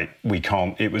 though. Like, we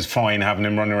can't... It was fine having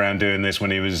him running around doing this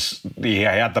when he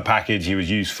had the package, he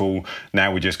was useful.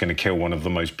 Now we're just going to kill one of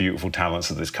the most beautiful talents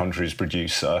that this country has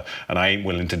produced, sir. And I ain't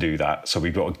willing to do that. So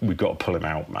we've got to pull him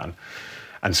out, man.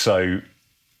 And so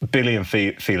Billy and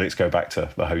Felix go back to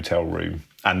the hotel room,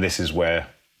 and this is where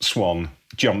Swan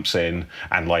jumps in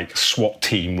and like SWAT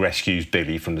team rescues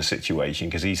Billy from the situation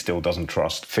because he still doesn't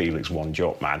trust Felix one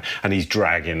jot, man. And he's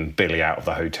dragging Billy out of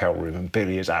the hotel room, and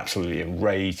Billy is absolutely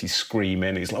enraged. He's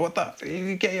screaming. He's like, what the?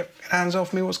 You get your hands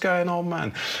off me. What's going on,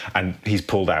 man? And he's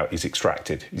pulled out. He's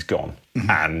extracted. He's gone.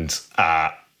 And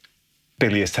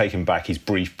Billy is taken back. He's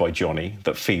briefed by Johnny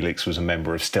that Felix was a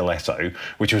member of Stiletto,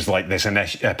 which was like this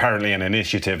apparently an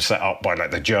initiative set up by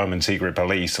like the German secret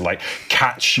police to like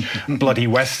catch bloody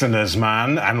Westerners,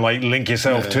 man, and like link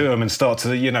yourself to them and start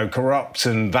to corrupt.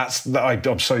 And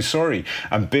I'm so sorry.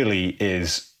 And Billy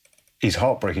he's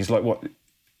heartbroken. He's like, what?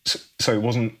 So it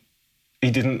wasn't.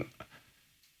 He didn't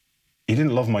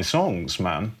love my songs,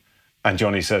 man. And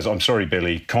Johnny says, I'm sorry,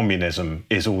 Billy. Communism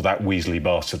is all that Weasley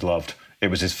bastard loved. It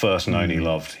was his first known he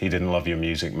loved. He didn't love your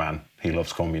music, man. He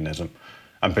loves communism.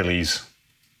 And Billy's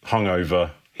hungover.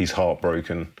 He's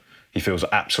heartbroken. He feels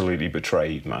absolutely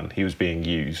betrayed, man. He was being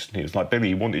used. He was like, Billy,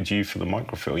 he wanted you for the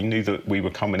microfilm. He knew that we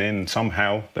were coming in.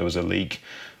 Somehow there was a leak.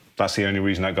 That's the only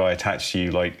reason that guy attached to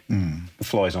you, like,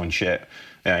 flies on shit.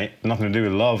 Yeah, nothing to do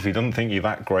with love. He doesn't think you're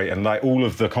that great. And like all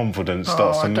of the confidence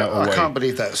starts to melt away. I can't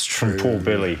believe that's true. From poor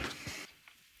Billy.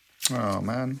 Oh,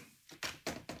 man.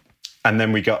 And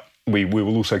then we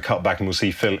will also cut back and we'll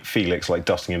see Felix like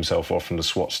dusting himself off from the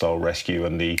SWAT-style rescue,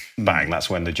 and the bang, that's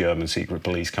when the German secret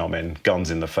police come in,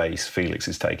 guns in the face. Felix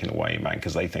is taken away, man,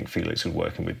 because they think Felix was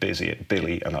working with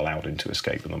Billy and allowed him to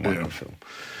escape with the microfilm.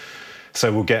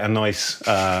 So we'll get a nice...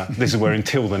 this is where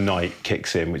Until the Night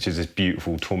kicks in, which is this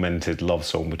beautiful, tormented love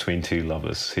song between two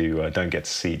lovers who don't get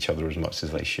to see each other as much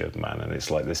as they should, man. And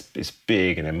it's like this, it's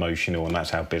big and emotional, and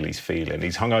that's how Billy's feeling.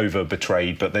 He's hungover,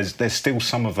 betrayed, but there's still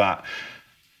some of that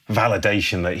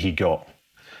validation that he got.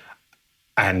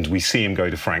 And we see him go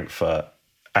to Frankfurt,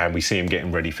 and we see him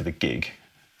getting ready for the gig.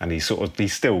 And he's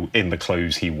still in the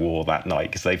clothes he wore that night,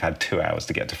 because they've had 2 hours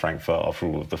to get to Frankfurt after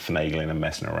all of the finagling and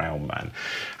messing around, man.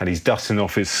 And he's dusting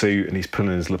off his suit and he's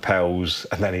pulling his lapels,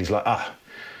 and then he's like,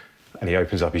 and he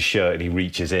opens up his shirt and he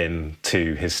reaches in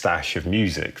to his stash of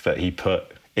music that he put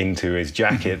into his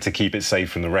jacket to keep it safe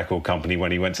from the record company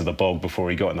when he went to the bog before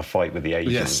he got in a fight with the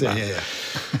agent. Yes,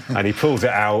 yeah. And he pulls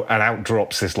it out, and out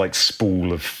drops this like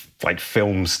spool of like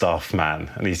film stuff,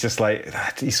 man. And he's just like,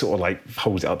 he sort of like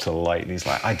holds it up to the light, and he's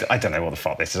like, I don't know what the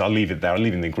fuck this is. I'll leave it there. I'll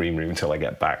leave it in the green room until I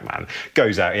get back, man.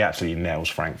 Goes out, he absolutely nails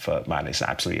Frankfurt, man. It's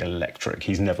absolutely electric.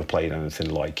 He's never played anything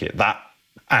like it.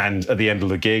 And at the end of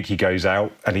the gig, he goes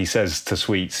out and he says to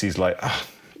Sweets, he's like,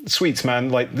 Sweets, man,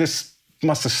 like this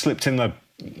must have slipped in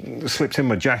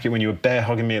my jacket when you were bear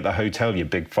hugging me at the hotel, you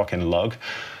big fucking lug.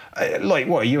 Like,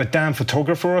 what, are you a damn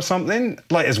photographer or something?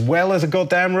 Like, as well as a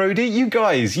goddamn roadie? You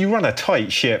guys, you run a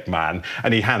tight ship, man.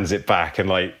 And he hands it back, and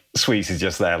like, Sweets is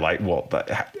just there like,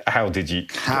 what? How did you...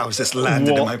 How has this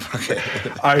landed in my pocket?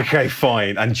 Okay,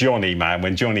 fine. And Johnny, man,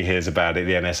 when Johnny hears about it,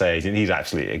 the NSA agent, he's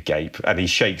absolutely agape. And he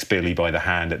shakes Billy by the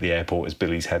hand at the airport as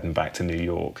Billy's heading back to New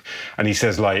York. And he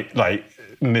says, like,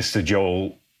 Mr.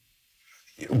 Joel,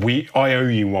 I owe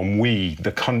you one. We,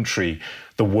 the country,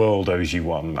 the world owes you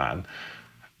one, man.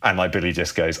 And like Billy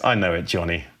just goes, I know it,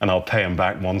 Johnny, and I'll pay him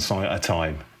back one song at a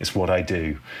time. It's what I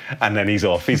do. And then he's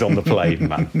off. He's on the plane,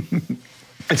 man.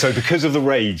 And so because of the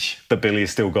rage that Billy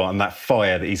has still got and that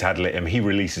fire that he's had lit him, he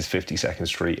releases 52nd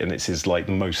Street, and it's his like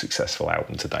most successful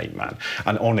album to date, man.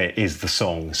 And on it is the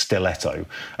song Stiletto,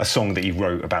 a song that he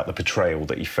wrote about the betrayal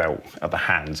that he felt at the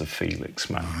hands of Felix,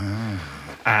 man.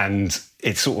 And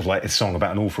it's sort of like a song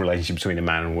about an awful relationship between a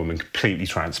man and a woman, completely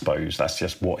transposed. That's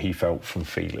just what he felt from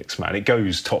Felix, man. It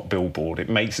goes top Billboard. It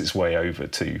makes its way over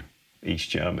to East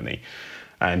Germany.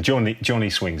 And Johnny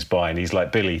swings by and he's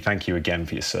like, Billy, thank you again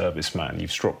for your service, man.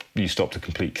 You stopped a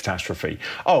complete catastrophe.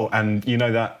 Oh, and you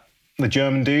know that the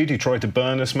German dude who tried to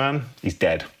burn us, man? He's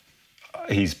dead.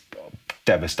 He's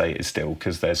devastated still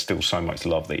because there's still so much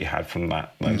love that he had from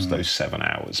those 7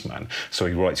 hours, man. So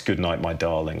he writes "Good Night, My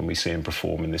Darling," and we see him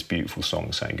performing this beautiful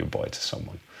song saying goodbye to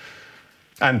someone.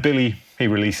 And Billy, he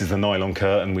releases the Nylon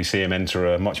Curtain. We see him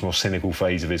enter a much more cynical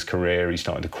phase of his career. He's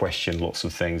starting to question lots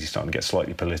of things. He's starting to get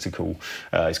slightly political.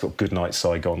 He's got "Good Night,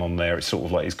 Saigon" on there. It's sort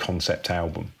of like his concept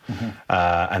album.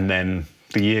 And then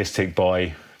the years tick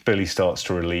by. Billy starts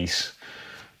to release,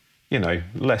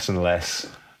 less and less.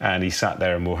 And he sat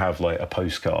there and will have like a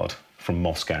postcard from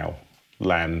Moscow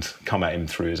come at him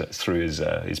through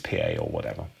his PA or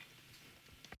whatever.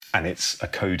 And it's a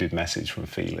coded message from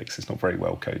Felix. It's not very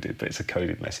well coded, but it's a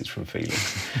coded message from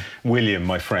Felix. William,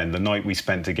 my friend, the night we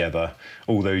spent together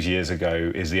all those years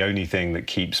ago is the only thing that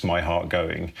keeps my heart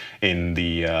going in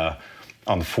the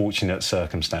unfortunate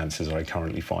circumstances I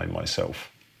currently find myself.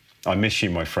 I miss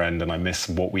you, my friend, and I miss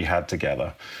what we had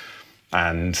together.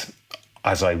 And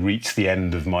as I reach the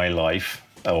end of my life,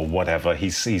 or whatever,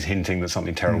 he's hinting that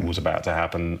something terrible was about to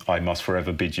happen. I must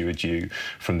forever bid you adieu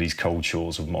from these cold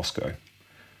shores of Moscow.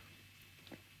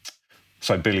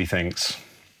 So Billy thinks,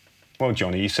 well,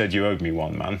 Johnny, you said you owed me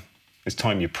one, man. It's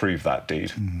time you prove that,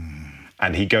 dude.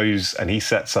 And he goes and he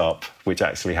sets up, which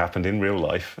actually happened in real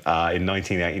life. In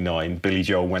 1989, Billy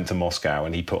Joel went to Moscow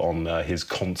and he put on his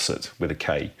concert with a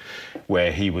K,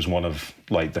 where he was one of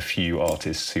like the few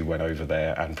artists who went over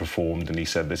there and performed. And he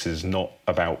said, this is not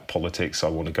about politics. I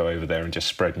want to go over there and just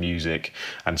spread music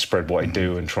and spread what I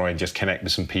do and try and just connect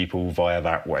with some people via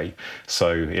that way.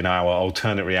 So in our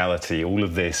alternate reality, all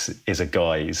of this is a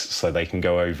guise so they can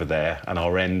go over there. And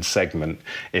our end segment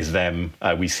is them.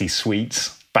 We see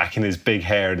Sweets back in his big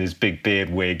hair and his big beard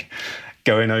wig,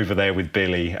 going over there with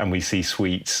Billy, and we see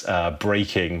Sweets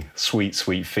breaking sweet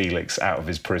Felix out of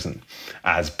his prison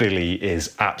as Billy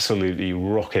is absolutely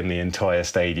rocking the entire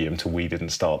stadium to "We Didn't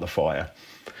Start the Fire."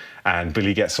 And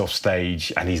Billy gets off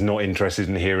stage and he's not interested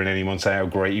in hearing anyone say how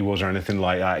great he was or anything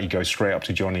like that. He goes straight up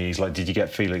to Johnny. He's like, did you get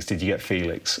Felix? Did you get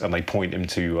Felix? And they point him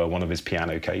to one of his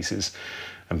piano cases.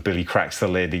 And Billy cracks the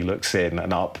lid, he looks in,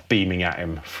 and up, beaming at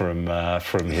him from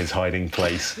his hiding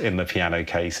place in the piano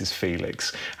case is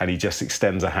Felix. And he just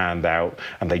extends a hand out,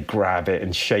 and they grab it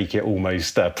and shake it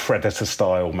almost Predator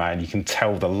style, man. You can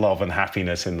tell the love and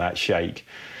happiness in that shake.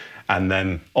 And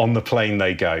then on the plane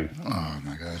they go. Oh,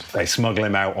 my God. They smuggle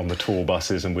him out on the tour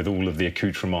buses and with all of the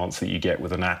accoutrements that you get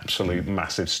with an absolute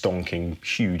massive, stonking,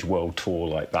 huge world tour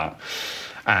like that.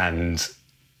 And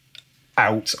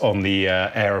out on the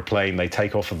aeroplane, they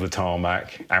take off of the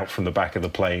tarmac. Out from the back of the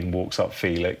plane walks up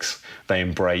Felix. They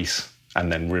embrace, and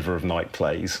then River of Night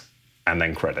plays, and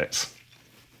then credits.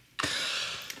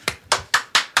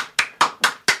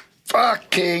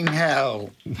 Fucking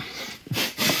hell.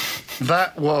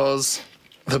 That was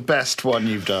the best one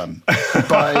you've done.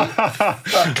 By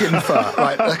fucking far.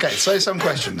 Right, okay, so some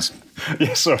questions.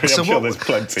 Yeah, sorry, I'm sure there's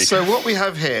plenty. So what we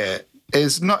have here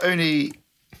is not only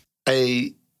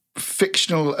a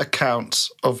fictional account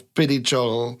of Billy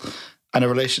Joel and a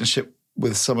relationship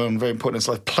with someone very important in his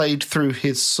life played through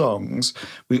his songs.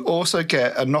 We also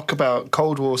get a knockabout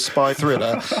Cold War spy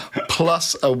thriller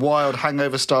plus a wild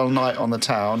hangover-style night on the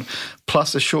town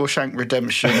plus a Shawshank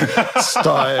Redemption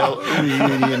style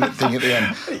reunion thing at the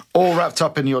end. All wrapped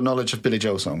up in your knowledge of Billy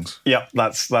Joel songs. Yep,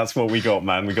 that's what we got,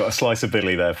 man. We got a slice of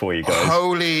Billy there for you guys.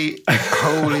 Holy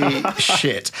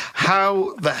shit.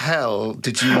 How the hell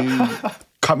did you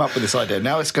come up with this idea?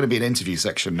 Now it's going to be an interview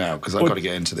section now because I've got to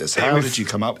get into this. How did you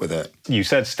come up with it? You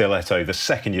said Stiletto. The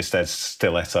second you said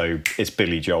Stiletto, it's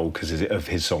Billy Joel because of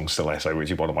his song Stiletto,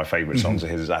 which is one of my favourite songs of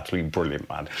his. It's absolutely brilliant,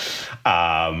 man.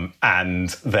 And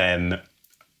then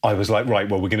I was like, right,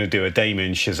 well, we're going to do a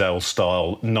Damien Chazelle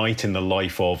style night in the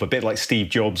life of, a bit like Steve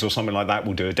Jobs or something like that.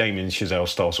 We'll do a Damien Chazelle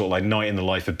style sort of like night in the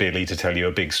life of Billy to tell you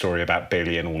a big story about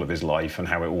Billy and all of his life and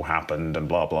how it all happened and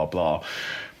blah, blah, blah.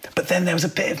 But then there was a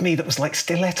bit of me that was like,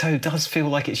 Stiletto does feel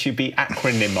like it should be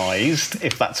acronymized,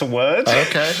 if that's a word.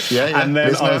 Okay, yeah. And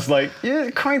then I was like, yeah,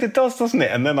 it kind of does, doesn't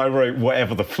it? And then I wrote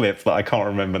whatever the flip that I can't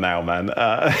remember now, man.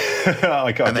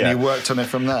 And then you worked on it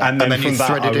from there. And then you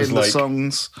threaded in the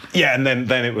songs. Yeah, and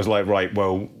then it was like, right,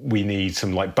 well, we need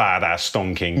some like badass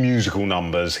stonking musical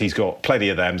numbers. He's got plenty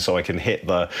of them, so I can hit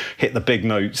the big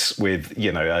notes with,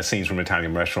 scenes from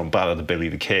Italian Restaurant, Ballad of Billy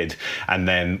the Kid. And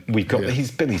then we've got,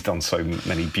 Billy's done so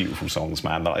many beautiful songs,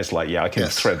 man, that it's like, I can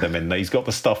thread them in there. He's got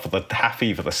the stuff for the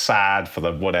happy, for the sad, for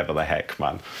the whatever the heck,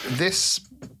 man. This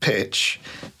pitch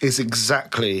is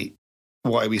exactly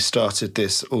why we started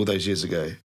this all those years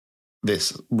ago.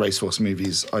 This Racehorse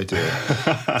Movies idea.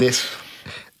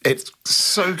 It's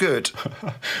so good.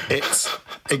 It's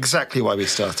exactly why we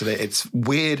started it. It's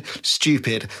weird,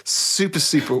 stupid, super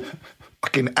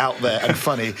fucking out there and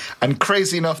funny and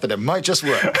crazy enough that it might just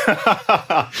work. Do you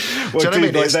know what I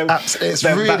mean? It's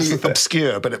really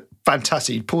obscure, but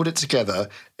fantastic. You pulled it together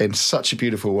in such a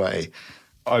beautiful way.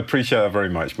 I appreciate that very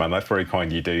much, man. That's very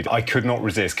kind of you, dude. I could not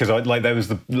resist because there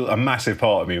was a massive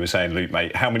part of me was saying, Luke,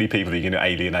 mate, how many people are you going to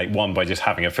alienate? One, by just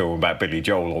having a film about Billy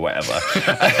Joel or whatever.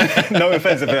 No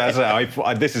offense,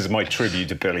 this is my tribute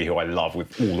to Billy, who I love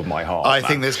with all of my heart. I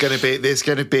think there's going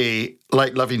to be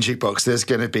like Loving Jukebox. There's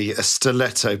going to be a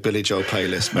Stiletto Billy Joel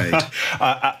playlist made.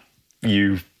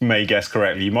 You may guess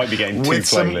correctly. You might be getting two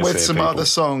playlists with some other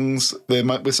songs.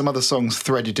 With some other songs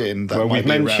threaded in that might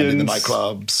be around in the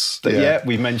nightclubs.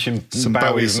 We've mentioned some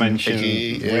Bowie, we've mentioned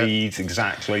Reed,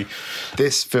 exactly.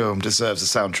 This film deserves a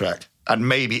soundtrack and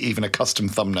maybe even a custom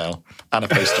thumbnail and a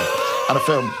poster and a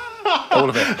film. All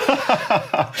of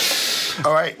it.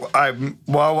 All right.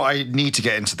 While I need to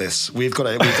get into this, we've got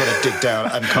to dig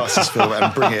down and cast this film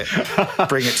and bring it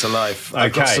to life. Okay.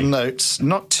 I've got some notes,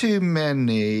 not too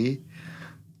many,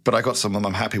 but I got some of them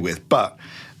I'm happy with. But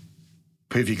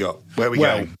who have you got? Where are we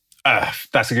going?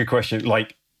 That's a good question.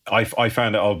 Like, I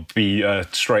found it. I'll be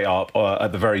straight up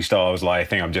at the very start. I was like, I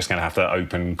think I'm just going to have to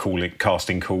open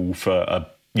casting call for a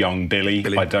young Billy.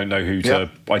 I don't know who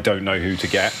to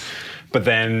get. But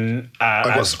then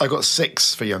I got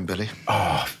 6 for young Billy.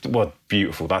 Oh, well,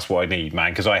 beautiful. That's what I need,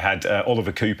 man. Because I had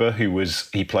Oliver Cooper,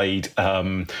 he played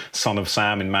Son of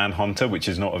Sam in Manhunter, which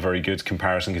is not a very good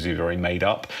comparison because he's very made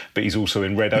up. But he's also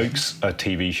in Red Oaks, a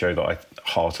TV show that I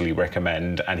heartily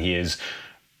recommend. And he is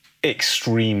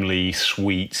extremely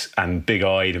sweet and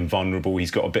big-eyed and vulnerable.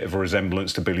 He's got a bit of a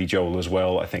resemblance to Billy Joel as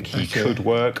well. I think he could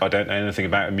work. I don't know anything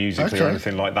about him musically or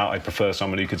anything like that. I'd prefer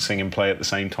someone who could sing and play at the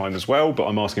same time as well, but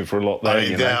I'm asking for a lot there.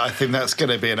 I think that's going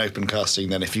to be an open casting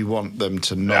then if you want them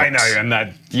to not I know, and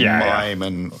that, mime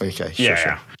and... Okay,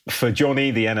 sure. For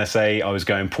Johnny, the NSA, I was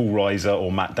going Paul Reiser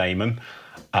or Matt Damon.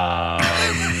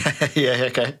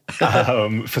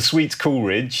 For Sweets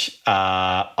Coolidge,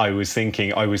 I was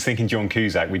thinking John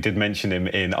Cusack. We did mention him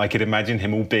in. I could imagine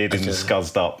him all bearded and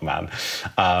scuzzed up, man.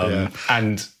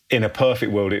 And in a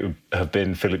perfect world, it would have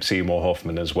been Philip Seymour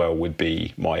Hoffman as well. Would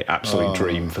be my absolute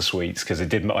dream for Sweets because it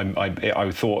didn't.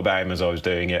 I thought about him as I was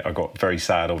doing it. I got very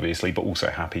sad, obviously, but also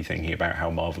happy thinking about how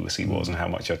marvelous he was and how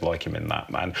much I'd like him in that,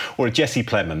 man. Or a Jesse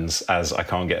Plemons, as I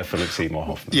can't get a Philip Seymour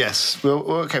Hoffman. Yes, we'll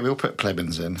put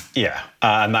Plemons in. Yeah,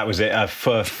 and that was it.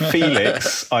 For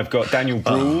Felix, I've got Daniel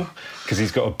Bruhl. Because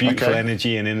he's got a beautiful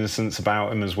energy and innocence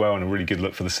about him as well, and a really good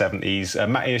look for the 70s.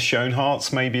 Matthias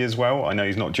Schoenhartz maybe as well. I know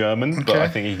he's not German, but I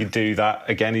think he could do that.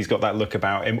 Again, he's got that look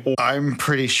about him. I'm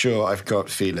pretty sure I've got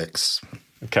Felix.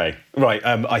 Okay, right.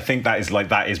 I think that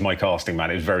is my casting,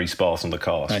 man. It was very sparse on the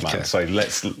cast, man. So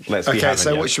let's be having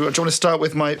so do you want to start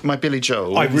with my Billy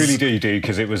Joel? I really do,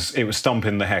 because it was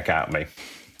stumping the heck out of me.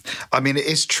 I mean, it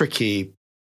is tricky.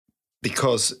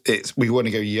 Because we want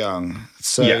to go young.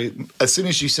 So as soon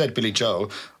as you said Billy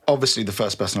Joel, obviously the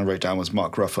first person I wrote down was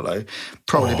Mark Ruffalo.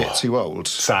 Probably a bit too old.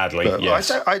 Sadly,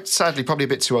 yes. Sadly, probably a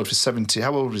bit too old for 70.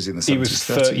 How old was he in the 70s? He was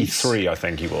 33, 30s? I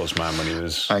think he was, man, when he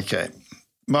was... Okay.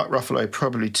 Mark Ruffalo,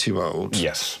 probably too old.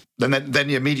 Yes. Then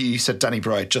immediately you said Danny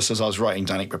Bride, just as I was writing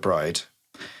Danny McBride.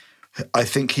 I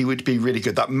think he would be really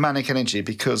good. That manic energy,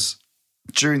 because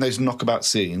during those knockabout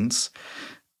scenes...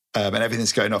 and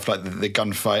everything's going off like the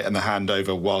gunfight and the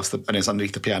handover and it's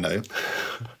underneath the piano.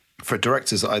 For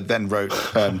directors, I then wrote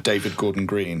David Gordon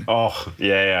Green. Oh,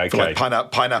 okay. For like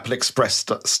Pineapple Express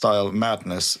style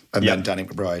madness, and then Danny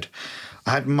McBride.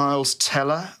 I had Miles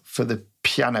Teller for the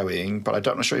pianoing, but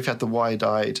I'm not sure if he had the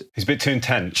wide-eyed. He's a bit too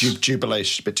intense.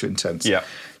 Jubilation, a bit too intense. Yeah.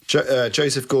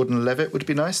 Joseph Gordon-Levitt would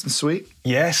be nice and sweet.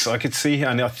 Yes, I could see,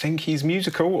 and I think he's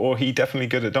musical, or he's definitely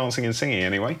good at dancing and singing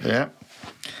anyway. Yeah.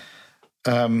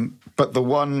 But the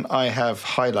one I have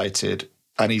highlighted,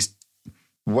 and he's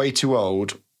way too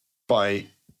old by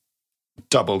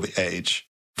double the age,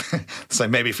 So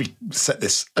maybe if we set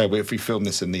this, if we film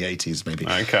this in the 80s, maybe.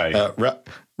 Okay.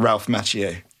 Ralph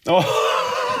Macchio.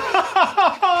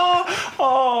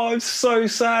 Oh, I'm so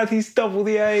sad. He's double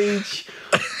the age.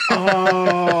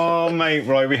 Oh, mate,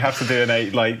 right. We have to do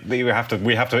we have to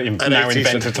now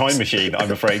invent a time machine.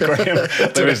 I'm afraid, Graham.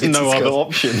 There is no other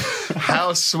option.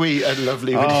 How sweet and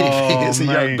lovely would he be as a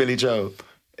young Billy Joel?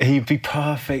 He'd be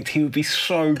perfect. He would be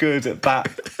so good at that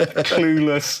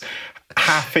clueless,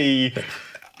 happy,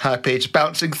 just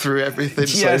bouncing through everything.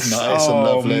 Yes. So nice and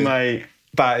lovely. Oh, mate.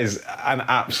 That is an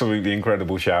absolutely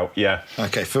incredible shout, yeah.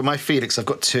 Okay, for my Felix, I've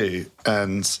got two.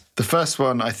 And the first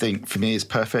one, I think, for me is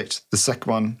perfect. The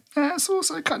second one, it's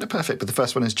also kind of perfect, but the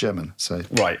first one is German. So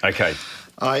right, okay.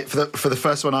 For the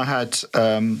first one, I had,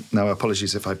 no,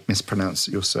 apologies if I mispronounce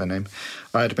your surname.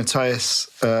 I had Matthias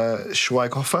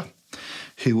Schweighofer,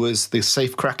 who was the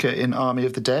safecracker in Army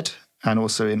of the Dead and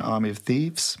also in Army of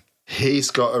Thieves. He's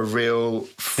got a real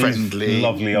friendly...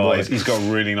 lovely eyes. He's got a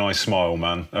really nice smile,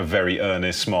 man. A very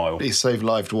earnest smile. He's so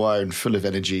live wire and full of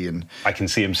energy. And I can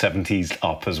see him 70s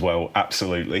up as well,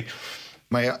 absolutely.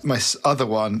 My other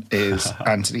one is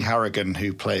Anthony Harrigan,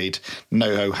 who played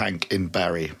NoHo Hank in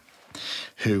Barry,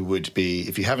 who would be,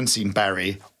 if you haven't seen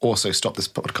Barry, also stop this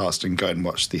podcast and go and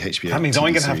watch the HBO. That means I'm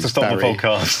going to have to stop Barry. The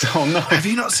podcast. Oh, no. Have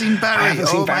you not seen Barry? I haven't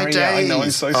seen Barry yet. I know,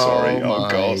 I'm so sorry. Oh,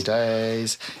 God. My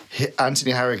days.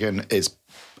 Anthony Harrigan is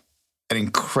an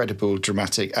incredible,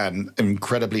 dramatic and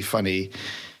incredibly funny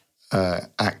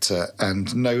actor. And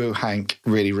NoHo Hank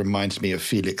really reminded me of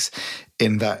Felix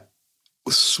in that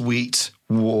sweet,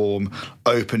 warm,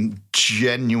 open,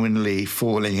 genuinely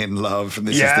falling in love, and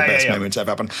this is the best moment to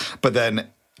ever happen. But then,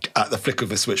 at the flick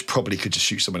of a switch, probably could just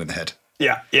shoot someone in the head.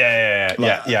 Yeah.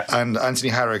 And Anthony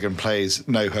Harrigan plays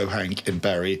NoHo Hank in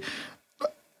Barry.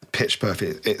 Pitch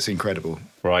perfect. It's incredible.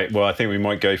 Right. Well, I think we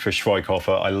might go for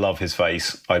Schweighofer. I love his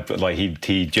face.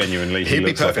 He genuinely He'd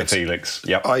looks be like a Felix.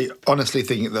 Yep. I honestly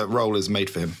think that role is made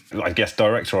for him. I guess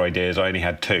director ideas. I only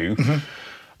had two. Mm-hmm.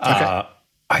 Okay.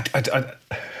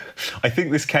 I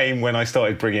think this came when I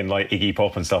started bringing like Iggy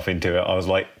Pop and stuff into it. I was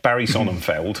like, Barry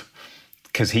Sonnenfeld,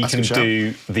 because he can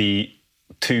do the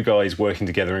two guys working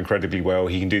together incredibly well.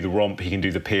 He can do the romp, he can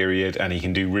do the period, and he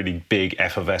can do really big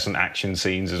effervescent action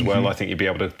scenes as well. I think he'd be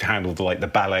able to handle the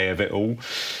ballet of it all.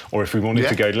 Or if we wanted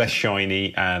to go less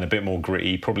shiny and a bit more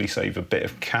gritty, probably save a bit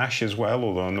of cash as well,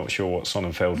 although I'm not sure what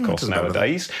Sonnenfeld costs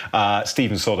nowadays.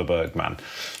 Steven Soderbergh, man.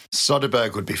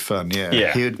 Soderbergh would be fun,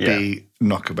 yeah. He would be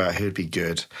knockabout, he would be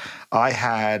good. I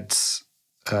had,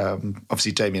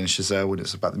 obviously, Damien Chazelle when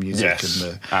it's about the music.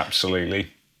 Yes,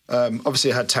 absolutely.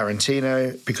 Obviously, I had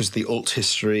Tarantino because of the alt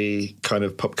history kind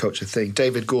of pop culture thing.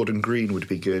 David Gordon Green would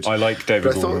be good. I like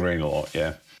David Gordon Green a lot,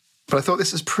 yeah. But I thought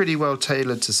this is pretty well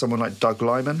tailored to someone like Doug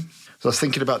Liman. So I was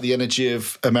thinking about the energy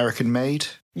of American Made.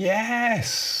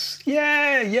 Yes.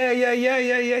 Yeah,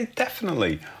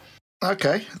 definitely.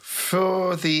 Okay.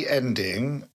 For the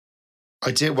ending,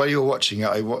 I did, while you were watching it,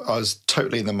 I was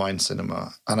totally in the mind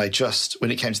cinema. And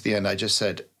when it came to the end, I just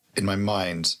said in my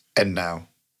mind, end now.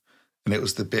 And it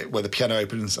was the bit where the piano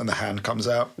opens and the hand comes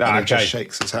out. And he just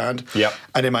shakes his hand. Yep.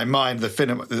 And in my mind, the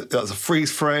film, there's a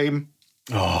freeze frame.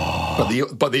 Oh.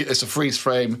 But it's a freeze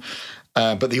frame.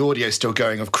 But the audio's still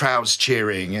going of crowds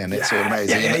cheering, and it's all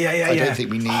amazing. I don't think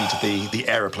we need the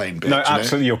aeroplane bit. No,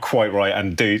 absolutely, you're quite right.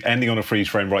 And dude, ending on a freeze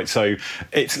frame, right? So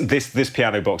it's this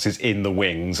piano box is in the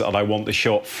wings, and I want the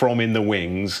shot from in the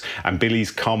wings. And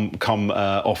Billy's come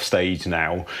off stage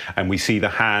now, and we see the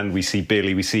hand, we see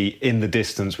Billy, we see in the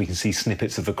distance, we can see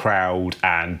snippets of the crowd,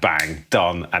 and bang,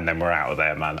 done, and then we're out of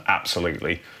there, man.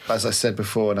 Absolutely. As I said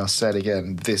before, and I'll say it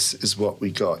again, this is what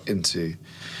we got into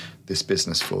this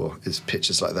business for, is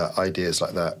pictures like that, ideas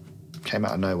like that. Came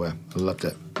out of nowhere. I loved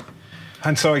it.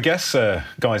 And so I guess,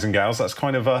 guys and gals, that's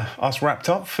kind of us wrapped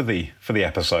up for the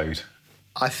episode.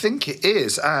 I think it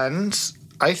is, and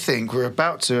I think we're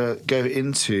about to go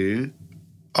into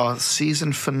our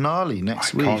season finale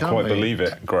next week. I can't quite believe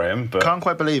it, Graham. But can't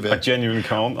quite believe it. I genuinely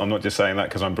can't. I'm not just saying that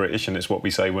because I'm British and it's what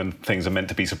we say when things are meant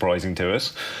to be surprising to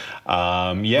us.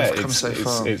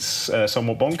 It's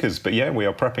somewhat bonkers. But yeah, we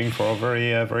are prepping for our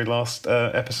very last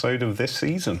episode of this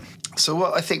season. So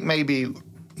what I think maybe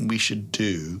we should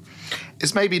do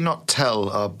is maybe not tell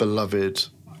our beloved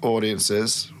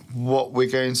audiences what we're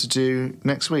going to do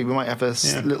next week. We might have a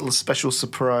little special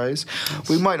surprise.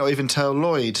 We might not even tell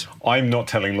Lloyd. I'm not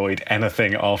telling Lloyd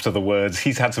anything after the words.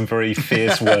 He's had some very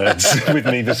fierce words with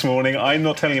me this morning. I'm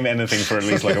not telling him anything for at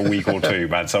least like a week or two,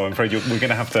 man. So I'm afraid we're going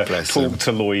to have to talk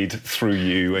to Lloyd through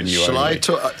you and you Shall only. I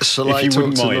talk to Lloyd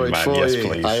for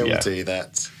you? I will do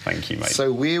that. Thank you, mate.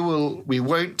 So we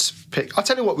won't pick... I'll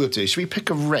tell you what we'll do. Should we pick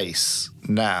a race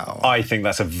now. I think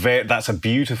that's a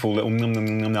beautiful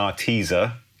little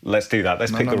teaser. Let's do that.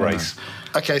 Let's pick the race.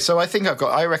 No. Okay, so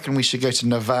I reckon we should go to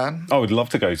Navan. I would love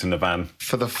to go to Navan.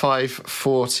 For the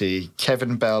 540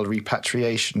 Kevin Bell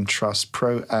Repatriation Trust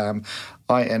Pro-Am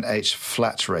INH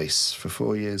flat race for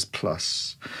 4 years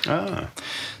plus.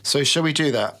 So shall we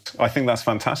do that? I think that's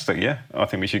fantastic, yeah. I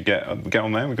think we should get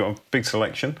on there. We've got a big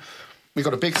selection. We've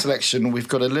got a big selection. We've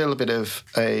got a little bit of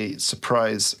a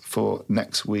surprise for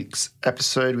next week's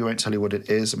episode. We won't tell you what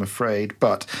it is, I'm afraid,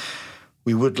 but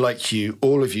we would like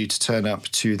all of you, to turn up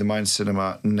to the Mind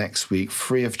Cinema next week,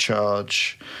 free of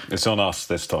charge. It's on us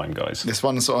this time, guys. This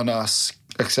one's on us,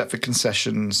 except for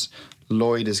concessions.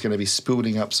 Lloyd is going to be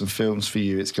spooling up some films for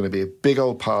you. It's going to be a big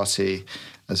old party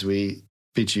as we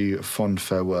bid you a fond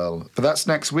farewell. But that's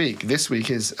next week. This week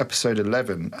is episode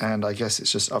 11, and I guess it's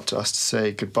just up to us to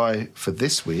say goodbye for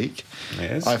this week.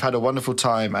 Yes. I've had a wonderful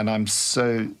time, and I'm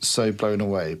so blown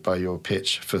away by your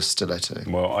pitch for Stiletto.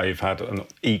 Well, I've had an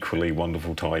equally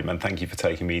wonderful time, and thank you for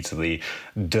taking me to the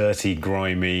dirty,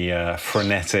 grimy,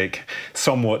 frenetic,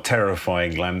 somewhat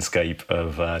terrifying landscape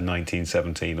of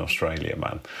 1917 Australia,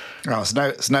 man. Oh,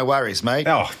 it's no worries, mate.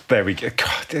 Oh, there we go.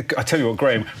 God, I tell you what,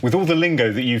 Graham, with all the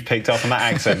lingo that you've picked up on that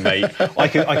accent, mate, I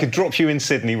could drop you in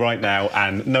Sydney right now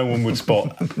and no one would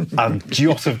spot a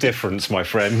jot of difference, my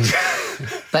friend.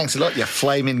 Thanks a lot, you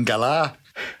flaming galah.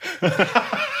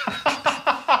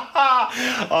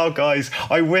 Oh, guys,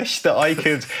 I wish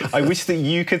that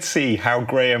you could see how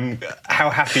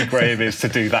happy Graham is to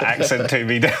do that accent to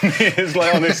me down here. It's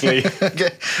like, honestly.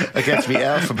 I get to be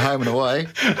out from home and away.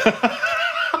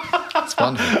 It's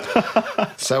wonderful.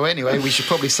 So anyway, we should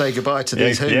probably say goodbye to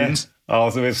these hoons. Yeah.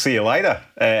 We'll see you later.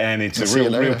 And it's a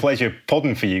real pleasure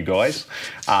podding for you guys.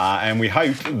 And we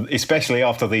hope, especially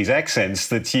after these accents,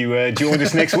 that you join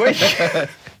us next week.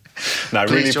 No,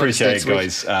 really appreciate it,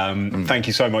 guys. Thank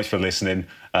you so much for listening.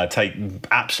 Take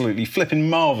absolutely flipping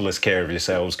marvellous care of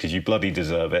yourselves, because you bloody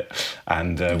deserve it.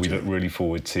 And we look really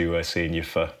forward to seeing you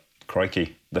for,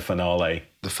 crikey, the finale.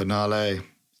 The finale.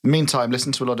 Meantime,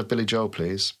 listen to a lot of Billy Joel,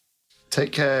 please.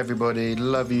 Take care, everybody.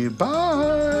 Love you.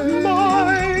 Bye.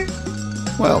 Bye.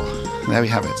 Well, there we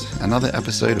have it. Another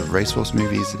episode of Racehorse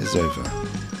Movies is over.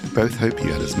 We both hope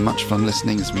you had as much fun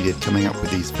listening as we did coming up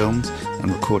with these films and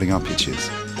recording our pitches.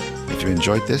 If you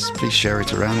enjoyed this, please share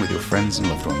it around with your friends and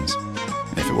loved ones.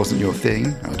 And if it wasn't your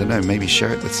thing, I don't know, maybe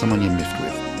share it with someone you miffed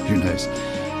with. Who knows?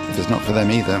 If it's not for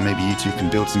them either, maybe you two can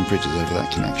build some bridges over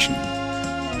that connection.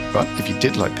 But if you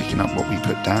did like picking up what we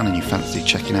put down and you fancy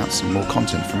checking out some more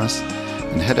content from us,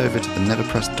 then head over to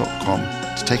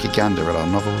theneverpress.com to take a gander at our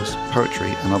novels,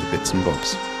 poetry and other bits and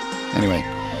bobs. Anyway,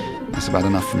 that's about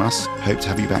enough from us. Hope to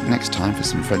have you back next time for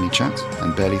some friendly chat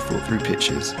and barely thought through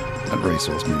pitches at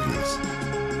Racehorse Movies.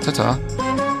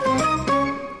 Ta-ta!